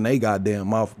joints and they goddamn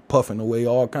mouth puffing away,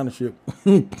 all kind of shit.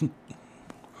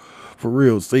 For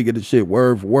real, singing the shit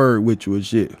word for word with you and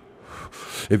shit.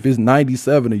 If it's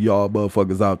 97 of y'all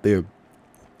motherfuckers out there,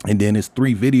 and then it's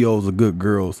 3 videos of good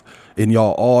girls, and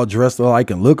y'all all dressed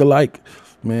alike and look alike,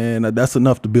 man, that's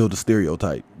enough to build a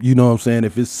stereotype. You know what I'm saying?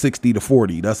 If it's 60 to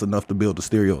 40, that's enough to build a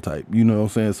stereotype. You know what I'm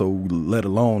saying? So let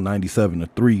alone 97 to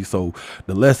 3. So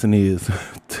the lesson is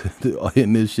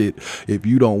in this shit, if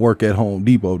you don't work at Home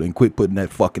Depot, then quit putting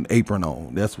that fucking apron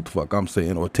on. That's what the fuck I'm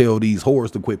saying. Or tell these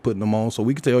whores to quit putting them on so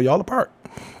we can tell y'all apart.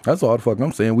 That's all the fuck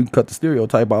I'm saying. We can cut the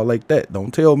stereotype out like that.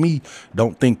 Don't tell me,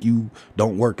 don't think you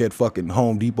don't work at fucking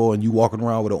Home Depot and you walking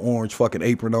around with an orange fucking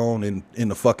apron on in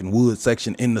the fucking wood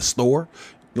section in the store.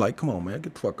 Like, come on, man,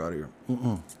 get the fuck out of here.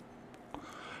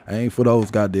 I ain't for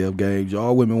those goddamn games.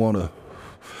 Y'all women want to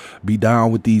be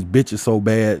down with these bitches so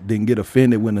bad, then get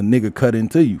offended when a nigga cut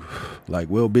into you. Like,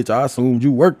 well, bitch, I assumed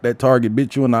you worked at Target,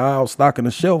 bitch. You in the aisle stocking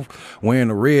the shelf wearing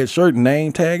a red shirt,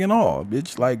 name tag and all.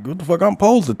 Bitch, like, what the fuck I'm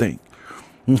supposed to think?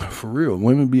 For real,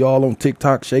 women be all on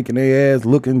TikTok shaking their ass,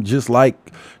 looking just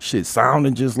like shit,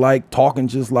 sounding just like, talking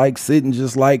just like, sitting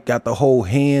just like, got the whole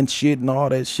hand shit and all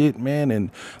that shit, man,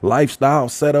 and lifestyle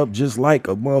set up just like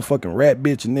a motherfucking rat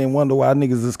bitch, and then wonder why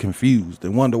niggas is confused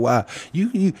and wonder why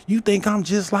you think I'm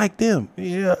just like them.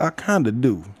 Yeah, I kind of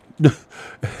do.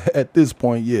 At this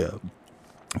point, yeah.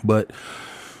 But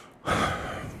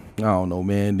I don't know,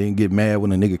 man. Then get mad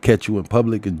when a nigga catch you in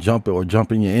public and jump in your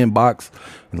inbox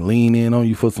and lean in on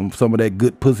you for some of that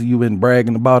good pussy you been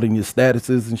bragging about in your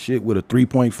statuses and shit with a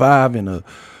 3.5 and a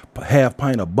half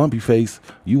pint of bumpy face.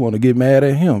 You want to get mad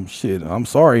at him? Shit, I'm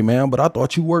sorry, man, but I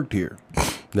thought you worked here.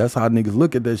 That's how niggas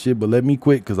look at that shit. But let me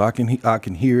quit, cause I can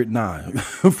hear it now.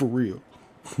 For real.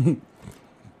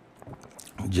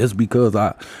 Just because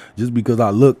I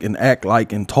look and act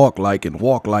like and talk like and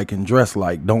walk like and dress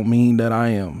like don't mean that I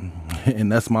am.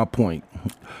 And that's my point.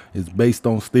 It's based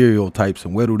on stereotypes,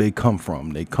 and where do they come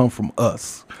from? They come from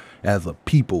us. as a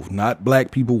people, not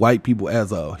black people, white people,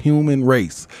 as a human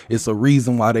race. It's a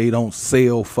reason why they don't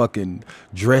sell fucking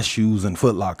dress shoes in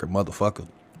Foot Locker, motherfucker.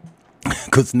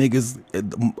 Cause niggas,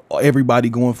 everybody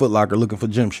going Foot Locker looking for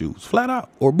gym shoes, flat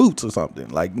out, or boots or something.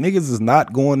 Like niggas is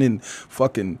not going in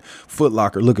fucking Foot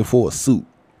Locker looking for a suit.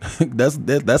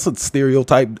 That's a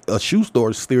stereotype, a shoe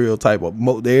store stereotype.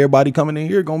 Everybody coming in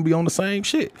here gonna be on the same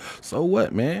shit. So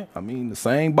what, man? I mean, the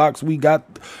same box we got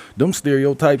them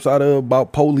stereotypes out of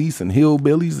about police and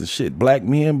hillbillies and shit, black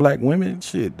men, black women,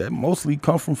 shit. That mostly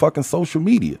come from fucking social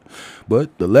media.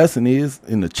 But the lesson is,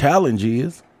 and the challenge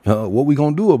is, what we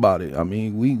gonna do about it? I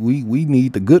mean, we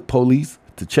need the good police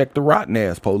to check the rotten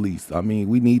ass police. I mean,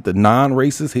 we need the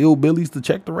non-racist hillbillies to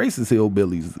check the racist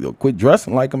hillbillies. Quit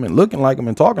dressing like them and looking like them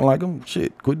and talking like them.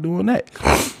 Shit, quit doing that.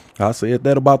 I said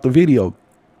that about the video.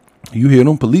 You hear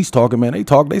them police talking, man.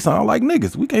 They sound like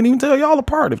niggas. We can't even tell y'all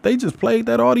apart. If they just played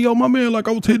that audio, my man, like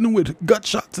I was hitting them with gut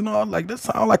shots and all, like that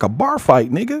sound like a bar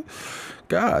fight, nigga.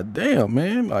 God damn,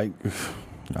 man. Like,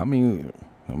 I mean,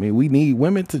 we need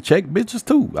women to check bitches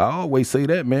too. I always say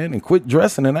that, man, and quit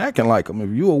dressing and acting like them. If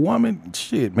you a woman,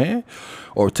 shit, man,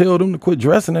 or tell them to quit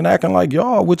dressing and acting like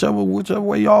y'all, whichever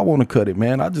way y'all want to cut it,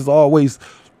 man. I always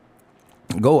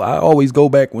go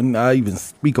back when I even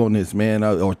speak on this, man,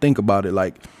 or think about it.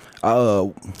 Like,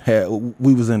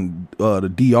 we was in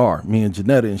the DR, me and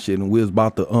Janetta and shit, and we was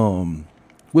about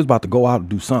to go out and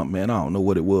do something, man. I don't know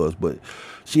what it was, but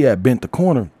she had bent the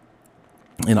corner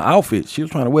in an outfit. She was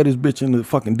trying to wear this bitch in the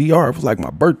fucking DR. It was like my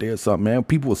birthday or something, man.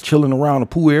 People was chilling around the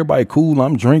pool. Everybody cool.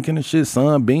 I'm drinking and shit,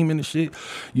 sun beaming and shit.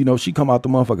 You know, she come out the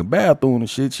motherfucking bathroom and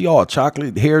shit. She all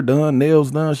chocolate, hair done,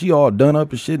 nails done. She all done up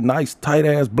and shit. Nice tight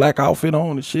ass black outfit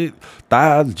on and shit.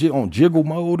 Thighs on jiggle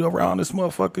mode around this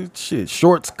motherfucker. Shit,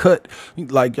 shorts cut.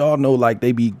 Like, y'all know, like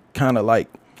they be kind of like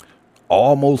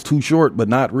almost too short, but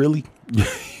not really.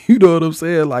 You know what I'm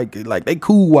saying? Like they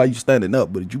cool while you standing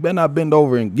up, but you better not bend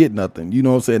over and get nothing. You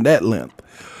know what I'm saying? That length.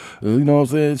 You know what I'm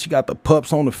saying? She got the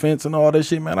pups on the fence and all that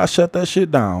shit, man. I shut that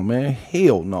shit down, man.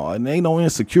 Hell no. And ain't no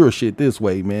insecure shit this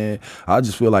way, man. I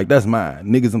just feel like that's mine.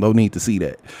 Niggas don't need to see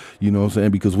that. You know what I'm saying?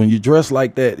 Because when you dress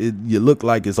like that, you look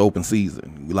like it's open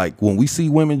season. Like when we see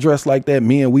women dressed like that,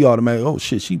 men, we automatically, oh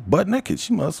shit, she butt naked.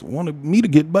 She must want me to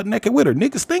get butt naked with her.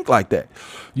 Niggas think like that.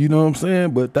 You know what I'm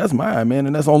saying? But that's mine, man.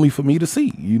 And that's only for me to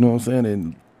see. You know what I'm saying?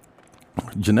 And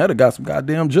Janetta got some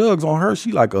goddamn jugs on her.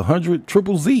 She like 100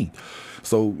 triple Z.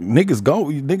 So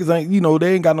niggas ain't, you know,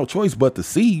 they ain't got no choice but to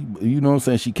see, you know what I'm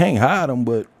saying? She can't hide them,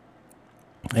 but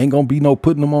ain't gonna be no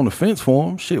putting them on the fence for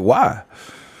them. Shit, why?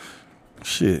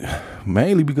 Shit,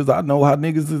 mainly because I know how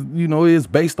niggas is, you know, is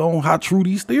based on how true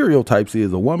these stereotypes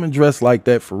is. A woman dressed like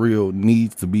that for real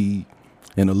needs to be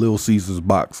in a Little Caesars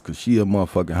box, cause she a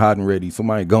motherfucking hot and ready.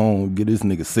 Somebody go and get this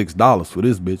nigga $6 for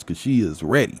this bitch, cause she is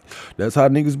ready. That's how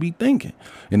niggas be thinking.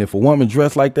 And if a woman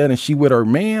dressed like that and she with her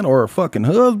man or her fucking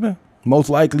husband,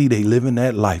 most likely they living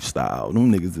that lifestyle.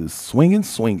 Them niggas is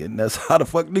swinging. That's how the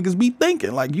fuck niggas be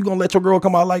thinking. Like, you gonna let your girl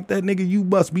come out like that, nigga? You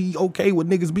must be okay with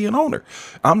niggas being on her.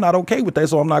 I'm not okay with that,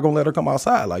 so I'm not gonna let her come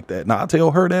outside like that. Now, I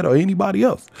tell her that or anybody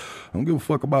else. I don't give a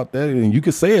fuck about that. And you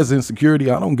can say it's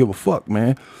insecurity. I don't give a fuck,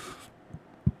 man.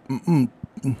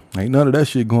 Ain't none of that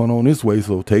shit going on this way,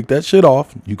 so take that shit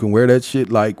off. You can wear that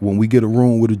shit like when we get a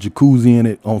room with a jacuzzi in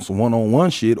it on some one-on-one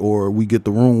shit, or we get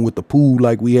the room with the pool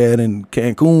like we had in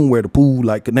Cancun where the pool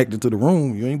like connected to the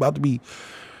room. You ain't about to be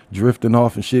drifting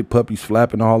off and shit, puppies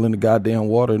flapping all in the goddamn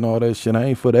water and all that shit. I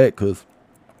ain't for that, cause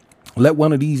let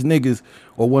one of these niggas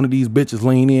or one of these bitches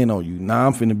lean in on you. Now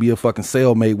I'm finna be a fucking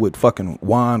cellmate with fucking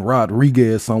Juan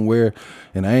Rodriguez somewhere,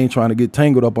 and I ain't trying to get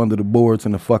tangled up under the boards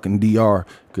in the fucking DR,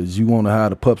 cause you wanna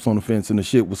hide the pups on the fence and the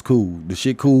shit was cool. The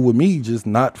shit cool with me, just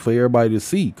not for everybody to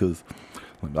see, cause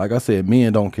like I said,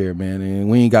 men don't care, man, and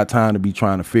we ain't got time to be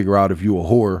trying to figure out if you a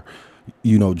whore,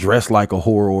 you know, dressed like a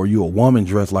whore, or you a woman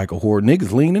dressed like a whore.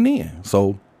 Niggas leaning in,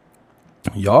 so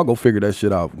y'all go figure that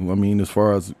shit out. I mean, as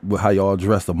far as how y'all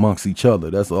dress amongst each other,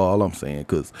 that's all I'm saying.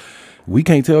 Cause we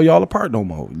can't tell y'all apart no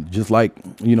more. Just like,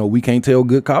 you know, we can't tell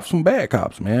good cops from bad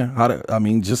cops, man. I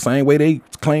mean, just same way they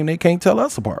claim they can't tell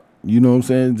us apart. You know what I'm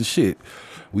saying? The shit.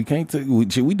 We can't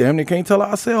we damn near can't tell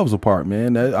ourselves apart,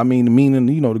 man. I mean, meaning,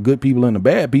 you know, the good people and the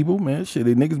bad people, man. Shit,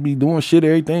 they niggas be doing shit,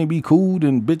 everything be cool,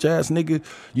 and bitch ass nigga,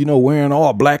 you know, wearing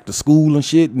all black to school and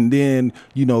shit. And then,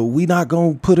 you know, we not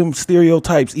gonna put them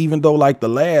stereotypes, even though like the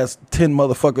last 10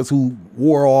 motherfuckers who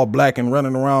wore all black and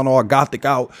running around all gothic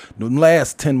out, the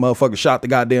last 10 motherfuckers shot the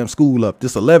goddamn school up.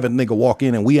 This 11th nigga walk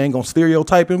in and we ain't gonna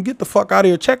stereotype him. Get the fuck out of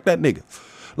here. Check that nigga.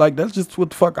 Like, that's just what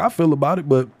the fuck I feel about it.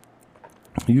 But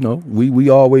you know, we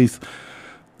always,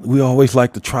 we always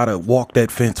like to try to walk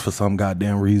that fence for some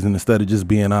goddamn reason instead of just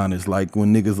being honest. Like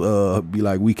when niggas be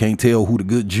like, we can't tell who the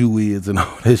good Jew is and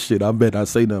all that shit. I bet I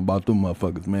say nothing about them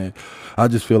motherfuckers, man. I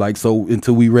just feel like, so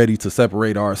until we ready to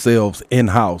separate ourselves in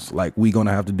house, like we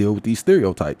gonna have to deal with these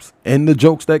stereotypes and the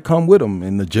jokes that come with them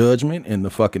and the judgment and the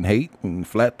fucking hate and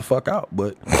flat the fuck out.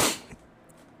 But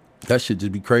that shit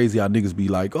just be crazy how niggas be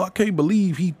like, oh, I can't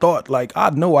believe he thought, like,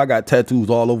 I know I got tattoos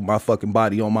all over my fucking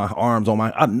body, on my arms,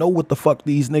 I know what the fuck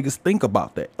these niggas think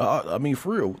about that. I mean,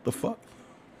 for real, what the fuck?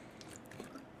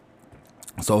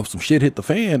 So if some shit hit the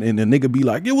fan and the nigga be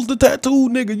like, it was the tattoo,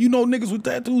 nigga, you know, niggas with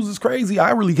tattoos is crazy.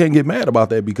 I really can't get mad about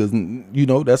that because, you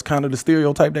know, that's kind of the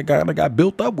stereotype that kind of got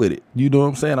built up with it. You know what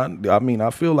I'm saying? I mean,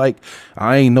 I feel like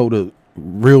I ain't know the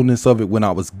realness of it when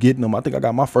I was getting them. I think I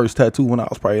got my first tattoo when I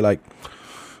was probably like,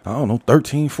 I don't know,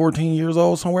 13, 14 years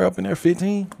old, somewhere up in there,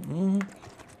 15.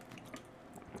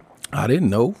 I didn't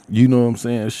know. You know what I'm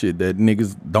saying? Shit, that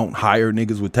niggas don't hire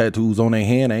niggas with tattoos on their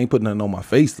hand. I ain't putting nothing on my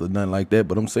face or nothing like that.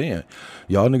 But I'm saying,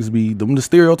 y'all niggas be them the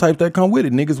stereotypes that come with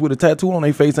it. Niggas with a tattoo on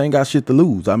their face ain't got shit to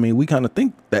lose. I mean, we kind of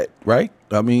think that, right?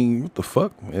 I mean, what the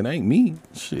fuck? It ain't me.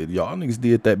 Shit, y'all niggas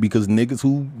did that because niggas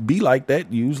who be like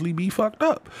that usually be fucked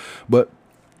up. But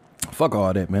fuck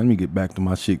all that, man. Let me get back to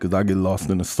my shit because I get lost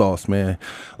in the sauce, man.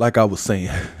 Like I was saying,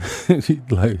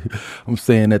 like I'm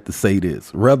saying that to say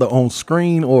this, whether on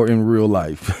screen or in real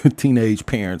life, teenage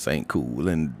parents ain't cool,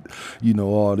 and you know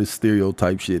all this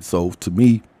stereotype shit. So to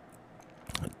me,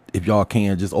 if y'all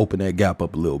can just open that gap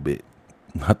up a little bit,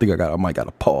 I think I might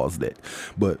gotta pause that,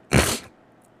 but.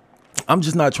 I'm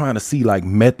just not trying to see like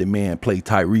Method Man play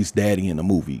Tyrese daddy in a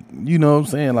movie. You know what I'm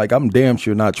saying? Like I'm damn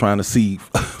sure not trying to see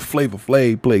Flavor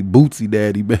Flav play Bootsy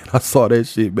daddy, man. I saw that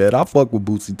shit, man. I fuck with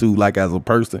Bootsy too, like as a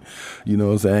person. You know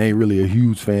what I'm saying? I ain't really a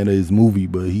huge fan of his movie,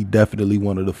 but he definitely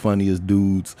one of the funniest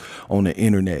dudes on the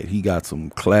internet. He got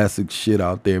some classic shit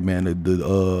out there, man.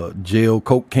 The jail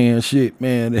coke can shit,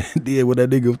 man. Did what that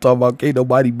nigga was talking about. Can't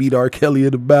nobody beat R. Kelly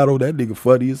in the battle. That nigga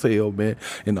funny as hell, man.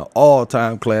 And the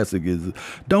all-time classic is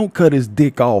Don't Cut His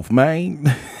Dick Off, man.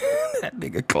 That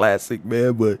nigga classic,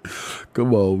 man. But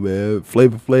come on, man.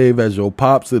 Flavor Flav as your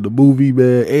pops in the movie,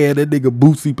 man. And that nigga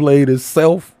Bootsy played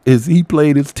himself. He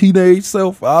played his teenage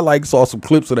self. I like saw some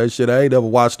clips of that shit. I ain't never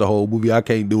watched the whole movie. I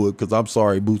can't do it because I'm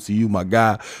sorry, Bootsy. You my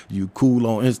guy. You cool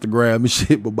on Instagram and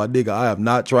shit. But my nigga, I have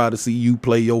not tried to see you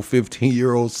play your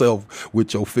 15-year-old self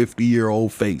with your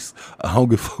 50-year-old face. I don't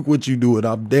give a fuck what you doing.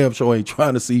 I'm damn sure ain't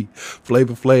trying to see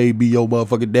Flavor Flav be your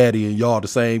motherfucking daddy and y'all the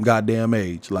same goddamn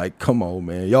age. Like, come on,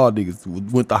 man. Y'all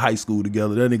niggas went to high school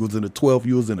together. That nigga was in the 12th.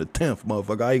 You was in the 10th,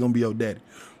 motherfucker. I ain't gonna be your daddy.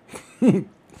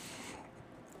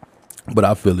 But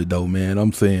I feel it though, man.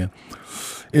 I'm saying,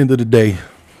 end of the day,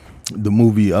 the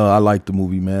movie, I like the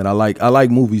movie, man. I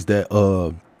like movies that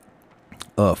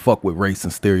fuck with race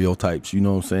and stereotypes. You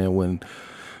know what I'm saying? When,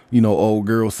 you know, old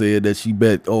girl said that she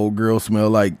bet old girl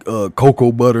smell like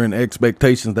cocoa butter and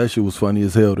Expectations. That shit was funny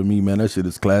as hell to me, man. That shit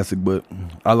is classic. But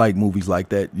I like movies like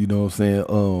that. You know what I'm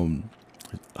saying?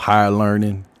 Higher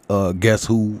Learning. Guess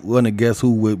Who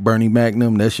with Bernie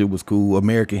Magnum. That shit was cool.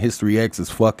 American History X is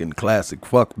fucking classic.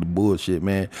 Fuck the bullshit,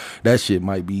 man. That shit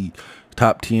might be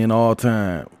top 10 all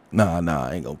time. Nah,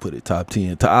 I ain't gonna put it top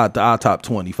 10. I top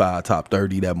 25, top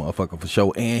 30, that motherfucker for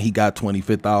sure. And he got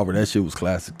 25th Hour. That shit was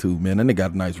classic too, man. That nigga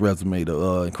got a nice resume.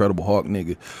 The Incredible Hulk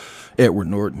nigga, Edward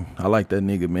Norton. I like that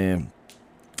nigga, man.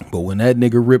 But when that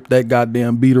nigga ripped that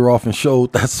goddamn beater off and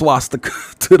showed that swastika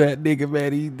to that nigga,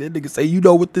 man, that nigga say, you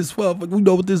know what this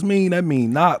mean? That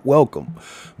mean not welcome.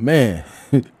 Man,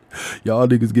 y'all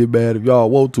niggas get mad if y'all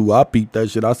want to. I peeped that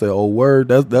shit. I said, oh, word,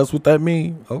 that's what that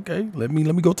mean? Okay, let me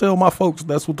go tell my folks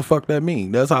that's what the fuck that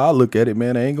mean. That's how I look at it,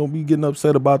 man. I ain't gonna be getting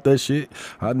upset about that shit.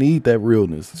 I need that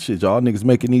realness. Shit, y'all niggas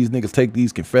making these niggas take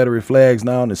these Confederate flags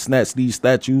down and snatch these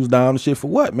statues down and shit for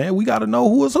what, man? We gotta know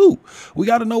who is who. We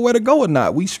gotta know where to go or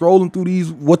not. We strolling through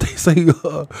these, what they say,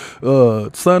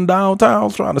 sundown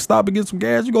towns trying to stop and get some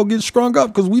gas. You gonna get strung up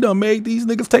because we done made these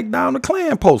niggas take down the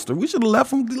Klan poster. We should have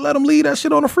let them leave that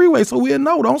shit on the freeway so we'll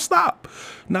know, don't stop.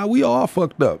 Now we all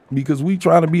fucked up because we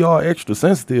trying to be all extra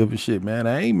sensitive and shit, man.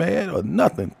 I ain't mad or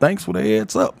nothing. Thanks for the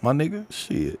heads up, my nigga.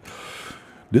 Shit.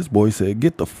 This boy said,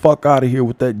 get the fuck out of here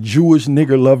with that Jewish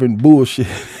nigger loving bullshit.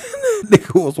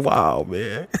 Nigga was wild,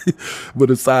 man.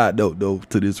 But a side note though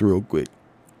to this real quick.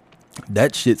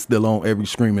 That shit's still on every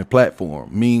streaming platform.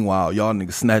 Meanwhile, y'all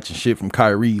niggas snatching shit from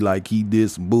Kyrie like he did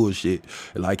some bullshit,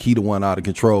 like he the one out of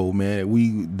control,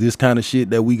 man. This kind of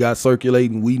shit that we got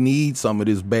circulating, we need some of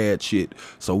this bad shit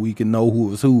so we can know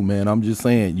who is who, man. I'm just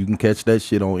saying, you can catch that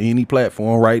shit on any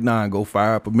platform right now and go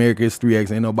fire up American History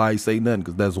X. Ain't nobody say nothing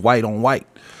because that's white on white.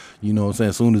 You know what I'm saying?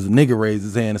 As soon as a nigga raise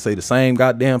his hand and say the same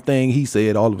goddamn thing he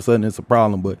said, all of a sudden it's a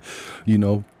problem. But, you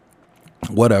know,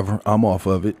 whatever. I'm off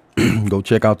of it. Go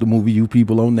check out the movie You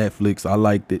People on Netflix. I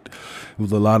liked it. It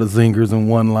was a lot of zingers and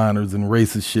one-liners and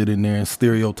racist shit in there and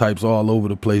stereotypes all over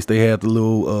the place. They had the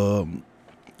little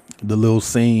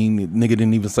scene. The nigga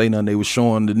didn't even say nothing. They was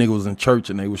showing the nigga was in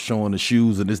church and they was showing the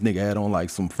shoes and this nigga had on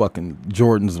like some fucking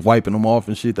Jordans, wiping them off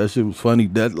and shit. That shit was funny.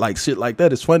 That like shit like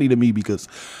that is funny to me because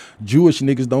Jewish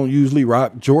niggas don't usually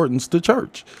rock Jordans to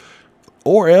church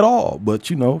or at all.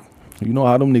 But you know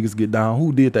how them niggas get down.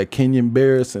 Who did that? Kenyon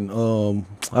Barris and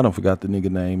I don't forgot the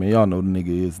nigga name, and y'all know the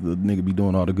nigga is the nigga be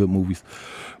doing all the good movies.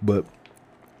 But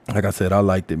like I said, I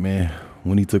liked it, man.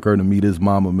 When he took her to meet his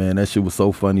mama, man, that shit was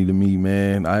so funny to me,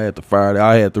 man. I had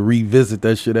to revisit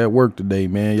that shit at work today,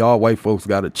 man. Y'all white folks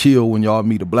gotta chill when y'all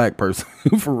meet a black person.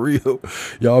 For real.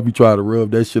 Y'all be trying to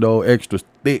rub that shit all extra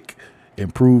thick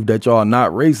and prove that y'all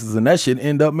not racist, and that shit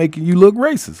end up making you look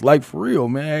racist. Like, for real,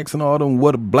 man. Asking all them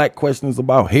what black questions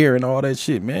about hair and all that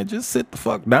shit, man. Just sit the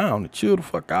fuck down and chill the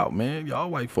fuck out, man. Y'all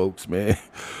white folks, man.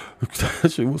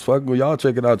 That shit was fucking. Y'all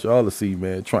check it out, y'all to see,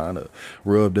 man. Trying to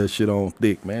rub that shit on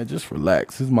thick, man. Just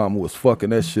relax. His mama was fucking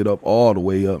that shit up all the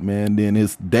way up, man. Then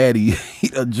his daddy, he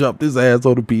done jumped his ass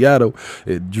on the piano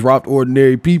and dropped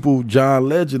Ordinary People, John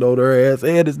Legend, on her ass,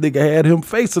 and this nigga had him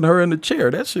facing her in the chair.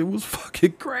 That shit was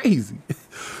fucking crazy.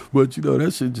 But you know,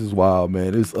 that shit just wild,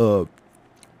 man. It's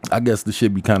I guess the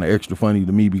shit be kind of extra funny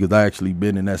to me because I actually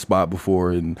been in that spot before,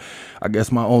 and I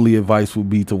guess my only advice would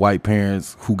be to white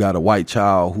parents who got a white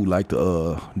child who like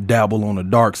to dabble on the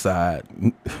dark side.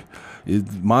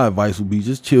 My advice would be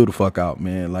just chill the fuck out,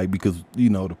 man. Like, because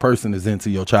you know the person is into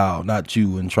your child, not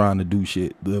you, and trying to do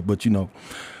shit. But you know,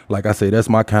 like I say, that's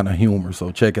my kind of humor.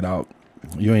 So check it out.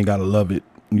 You ain't gotta love it,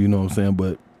 you know what I'm saying?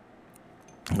 But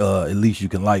at least you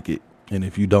can like it, and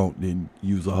if you don't, then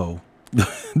use a hoe.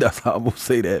 That's how I'm gonna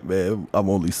say that, man. I'm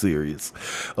only serious.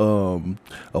 A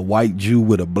white Jew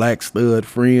with a black stud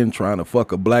friend trying to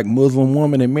fuck a black Muslim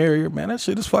woman and marry her, man, that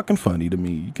shit is fucking funny to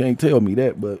me. You can't tell me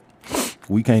that, but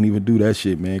we can't even do that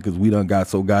shit, man, because we done got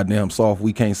so goddamn soft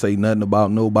we can't say nothing about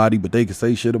nobody, but they can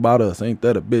say shit about us. Ain't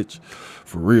that a bitch?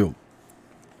 For real.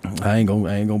 I ain't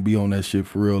gonna be on that shit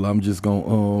for real. I'm just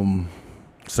gonna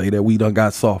say that we done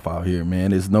got soft out here,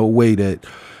 man. There's no way that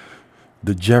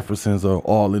the Jeffersons are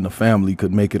all in the family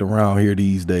could make it around here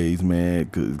these days, man,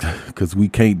 because we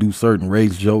can't do certain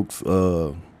race jokes,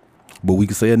 but we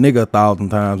can say a nigga 1,000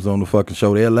 times on the fucking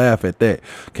show. They'll laugh at that.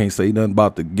 Can't say nothing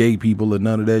about the gay people or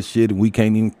none of that shit, and we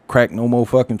can't even crack no more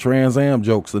fucking Trans Am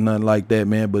jokes or nothing like that,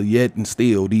 man. But yet and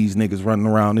still, these niggas running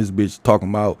around this bitch talking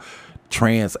about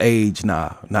trans age.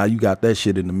 Now you got that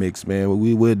shit in the mix, man.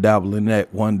 We will dabble in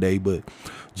that one day, but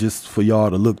just for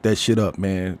y'all to look that shit up,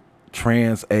 man.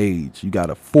 Trans age. You got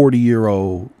a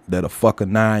 40-year-old that'll fuck a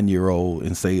 9-year-old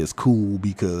and say it's cool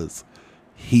because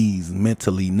he's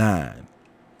mentally 9.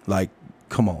 Like,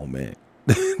 come on, man.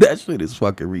 That shit is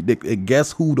fucking ridiculous. And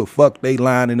guess who the fuck they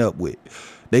lining up with?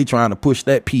 They trying to push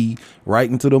that P right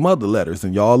into the mother letters,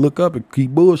 and y'all look up and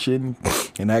keep bullshitting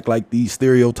and act like these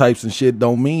stereotypes and shit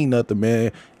don't mean nothing,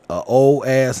 man. A old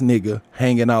ass nigga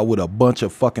hanging out with a bunch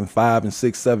of fucking 5 and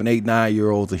 6, 7, 8,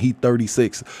 9-year-olds, and he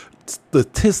 36.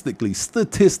 Statistically,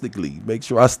 make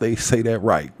sure I say that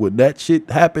right. When that shit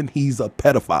happen, he's a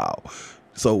pedophile.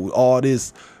 So all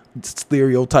this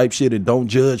stereotype shit and don't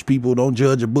judge people, don't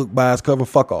judge a book by its cover,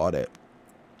 fuck all that.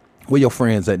 Where your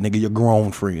friends at, nigga? Your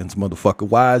grown friends, motherfucker.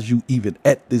 Why is you even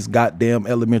at this goddamn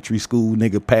elementary school,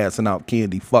 nigga, passing out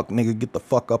candy? Fuck, nigga, get the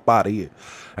fuck up out of here.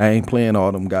 I ain't playing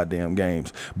all them goddamn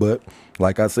games. But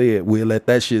like I said, we'll let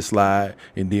that shit slide,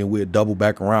 and then we'll double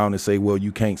back around and say, well,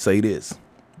 you can't say this.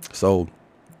 So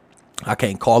I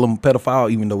can't call him a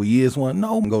pedophile even though he is one.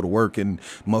 No, go to work and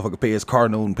motherfucker pay his car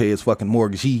note and pay his fucking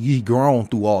mortgage. He grown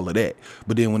through all of that.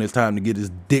 But then when it's time to get his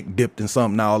dick dipped in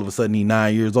something, now all of a sudden he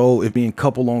 9 years old. If being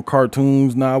coupled on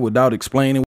cartoons now without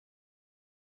explaining.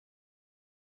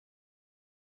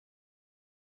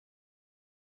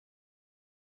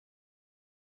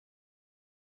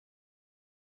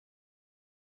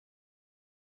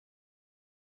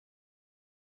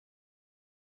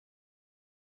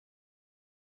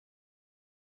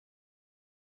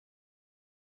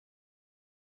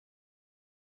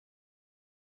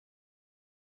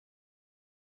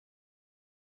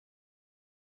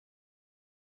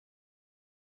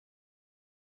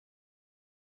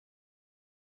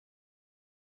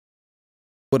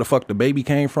 Where the fuck the baby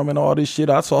came from and all this shit.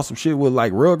 I saw some shit with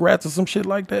like Rugrats or some shit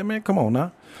like that, man. Come on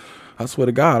now. I swear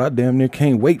to God, I damn near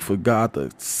can't wait for God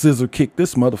to scissor kick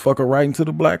this motherfucker right into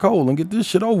the black hole and get this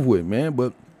shit over with, man.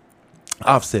 But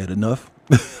I've said enough.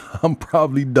 I'm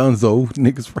probably donezo,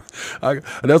 niggas.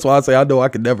 That's why I say I know I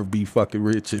could never be fucking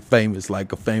rich and famous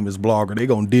like a famous blogger. They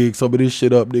gonna dig some of this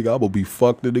shit up, nigga. I'm gonna be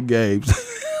fucked in the games.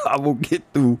 I'm gonna get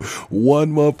through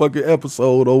one motherfucking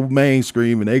episode on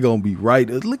mainstream and they gonna be right.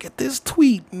 Look at this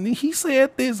tweet and he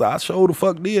said this. I sure the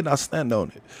fuck did. And I stand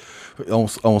on it. On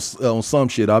some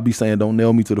shit, I'll be saying don't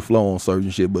nail me to the floor on certain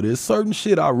shit, but it's certain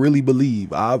shit I really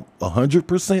believe. I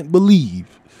 100% believe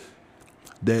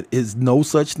that is no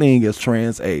such thing as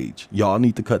trans age. Y'all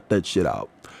need to cut that shit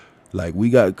out. Like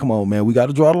come on, man, we got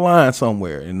to draw the line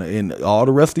somewhere. And all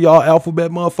the rest of y'all alphabet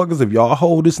motherfuckers, if y'all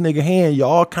hold this nigga hand,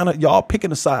 y'all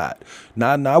picking a side.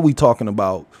 Now we talking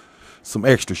about some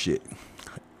extra shit.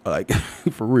 Like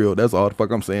for real, that's all the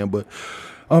fuck I'm saying. But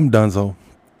I'm donezo.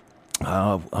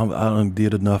 I done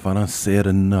did enough. I done said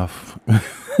enough.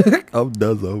 I'm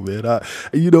donezo, man.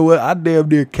 You know what? I damn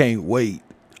near can't wait.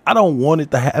 I don't want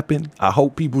it to happen. I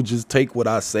hope people just take what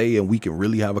I say and we can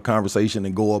really have a conversation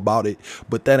and go about it.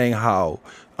 But that ain't how.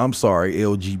 I'm sorry,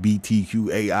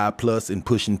 LGBTQAI plus and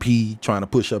pushing P, trying to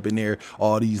push up in there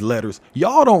all these letters.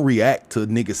 Y'all don't react to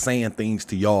niggas saying things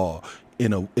to y'all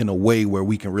in a way where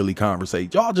we can really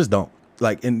conversate. Y'all just don't.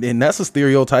 Like, and that's a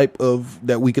stereotype of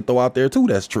that we could throw out there too.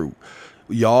 That's true.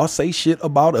 Y'all say shit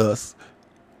about us,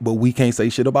 but we can't say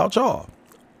shit about y'all.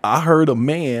 I heard a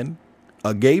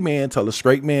gay man tell a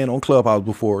straight man on Clubhouse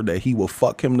before that he will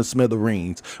fuck him to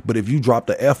smithereens. But if you drop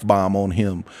the F-bomb on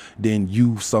him, then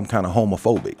you some kind of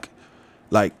homophobic.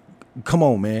 Like, come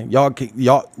on, man. Y'all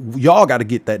got to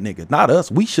get that nigga. Not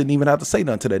us. We shouldn't even have to say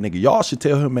nothing to that nigga. Y'all should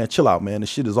tell him, man, chill out, man. The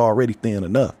shit is already thin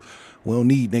enough. We don't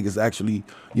need niggas actually,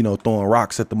 throwing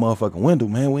rocks at the motherfucking window,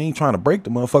 man. We ain't trying to break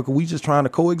the motherfucker. We just trying to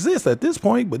coexist at this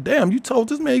point. But damn, you told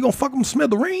this man you gonna fuck him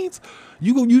smithereens?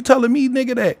 You telling me,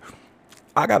 nigga, that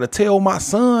I gotta tell my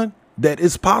son that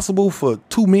it's possible for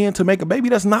two men to make a baby?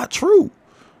 That's not true.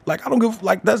 Like, I don't give,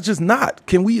 like, that's just not.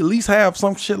 Can we at least have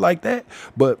some shit like that?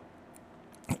 But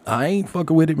I ain't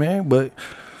fucking with it, man. But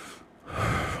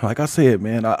like I said,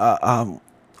 man,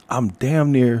 I'm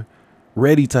damn near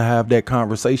ready to have that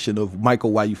conversation of,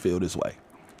 Michael, why you feel this way?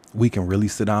 We can really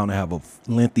sit down and have a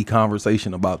lengthy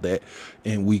conversation about that,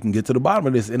 and we can get to the bottom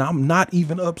of this. And I'm not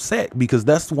even upset, because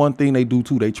that's one thing they do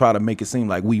too. They try to make it seem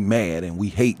like we mad and we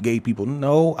hate gay people.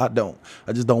 No, I don't.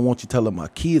 I just don't want you telling my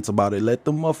kids about it. Let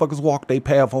them motherfuckers walk their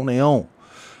path on their own.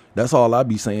 That's all I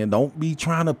be saying. Don't be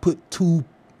trying to put two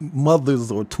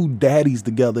mothers or two daddies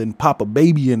together and pop a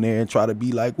baby in there and try to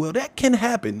be like, well, that can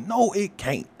happen. No, it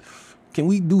can't. Can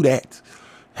we do that?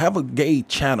 Have a gay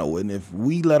channel, and if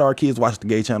we let our kids watch the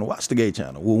gay channel, watch the gay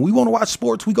channel. When we want to watch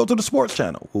sports, we go to the sports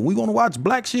channel. When we want to watch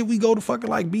black shit, we go to fucking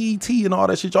like BET and all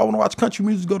that shit. Y'all want to watch country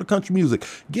music, go to country music.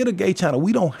 Get a gay channel.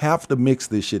 We don't have to mix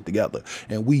this shit together,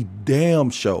 and we damn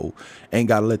sure ain't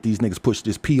got to let these niggas push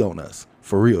this P on us.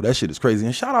 For real, that shit is crazy.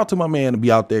 And shout out to my man to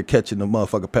be out there catching the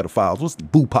motherfucking pedophiles. What's the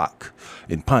Bupac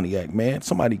in Pontiac, man?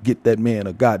 Somebody get that man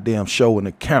a goddamn show and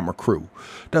a camera crew.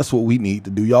 That's what we need to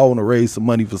do. Y'all want to raise some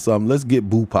money for something? Let's get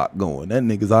Bupac going. That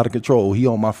nigga's out of control. He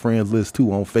on my friends list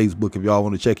too on Facebook. If y'all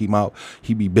want to check him out,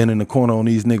 he be bending the corner on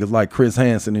these niggas like Chris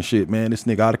Hansen and shit, man. This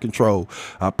nigga out of control.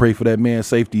 I pray for that man's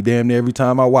safety damn near every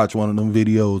time I watch one of them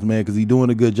videos, man, because he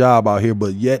doing a good job out here.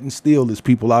 But yet and still, there's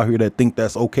people out here that think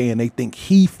that's okay, and they think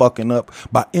he fucking up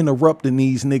by interrupting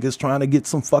these niggas trying to get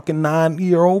some fucking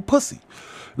 9-year-old pussy.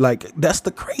 Like, that's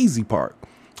the crazy part.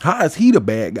 How is he the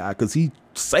bad guy? Because he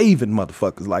saving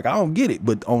motherfuckers. Like, I don't get it.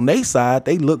 But on their side,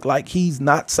 they look like he's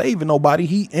not saving nobody.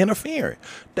 He interfering.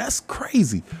 That's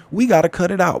crazy. We got to cut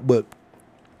it out. But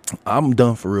I'm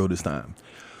done for real this time.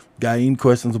 Got any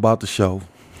questions about the show?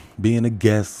 Being a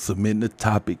guest, submitting a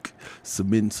topic,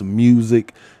 submitting some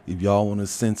music. If y'all want to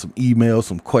send some emails,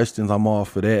 some questions, I'm all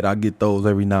for that. I get those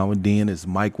every now and then. It's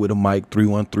Mike with a Mic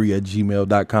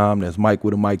 313@gmail.com. That's Mike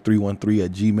with a Mic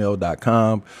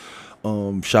 313@gmail.com.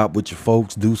 Shop with your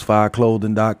folks,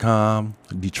 deuce5clothing.com,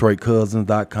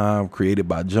 detroitcousins.com,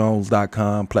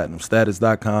 createdbyjones.com,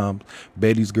 platinumstatus.com,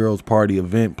 Betty's Girls Party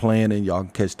event planning. Y'all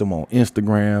can catch them on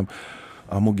Instagram.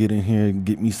 I'm going to get in here and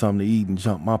get me something to eat and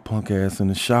jump my punk ass in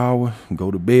the shower and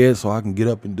go to bed so I can get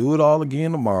up and do it all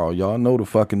again tomorrow. Y'all know the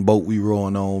fucking boat we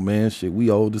rowing on, man. Shit, we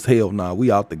old as hell now.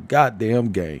 We out the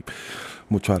goddamn game.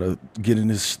 I'm going to try to get in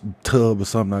this tub or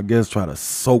something, I guess, try to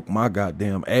soak my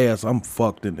goddamn ass. I'm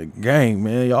fucked in the game,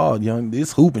 man. Y'all young,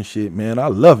 this hooping shit, man. I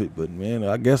love it, but, man,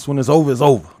 I guess when it's over, it's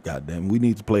over. Goddamn, we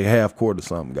need to play half court or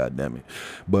something, goddamn it.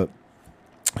 But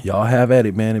y'all have at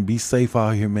it, man, and be safe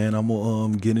out here, man. I'm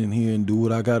gonna get in here and do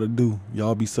what I gotta do.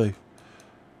 Y'all be safe.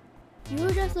 You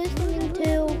were just listening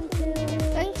to.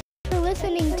 Thanks for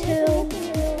listening to.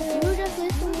 You were just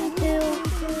listening to.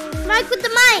 Mike with the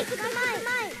Mic.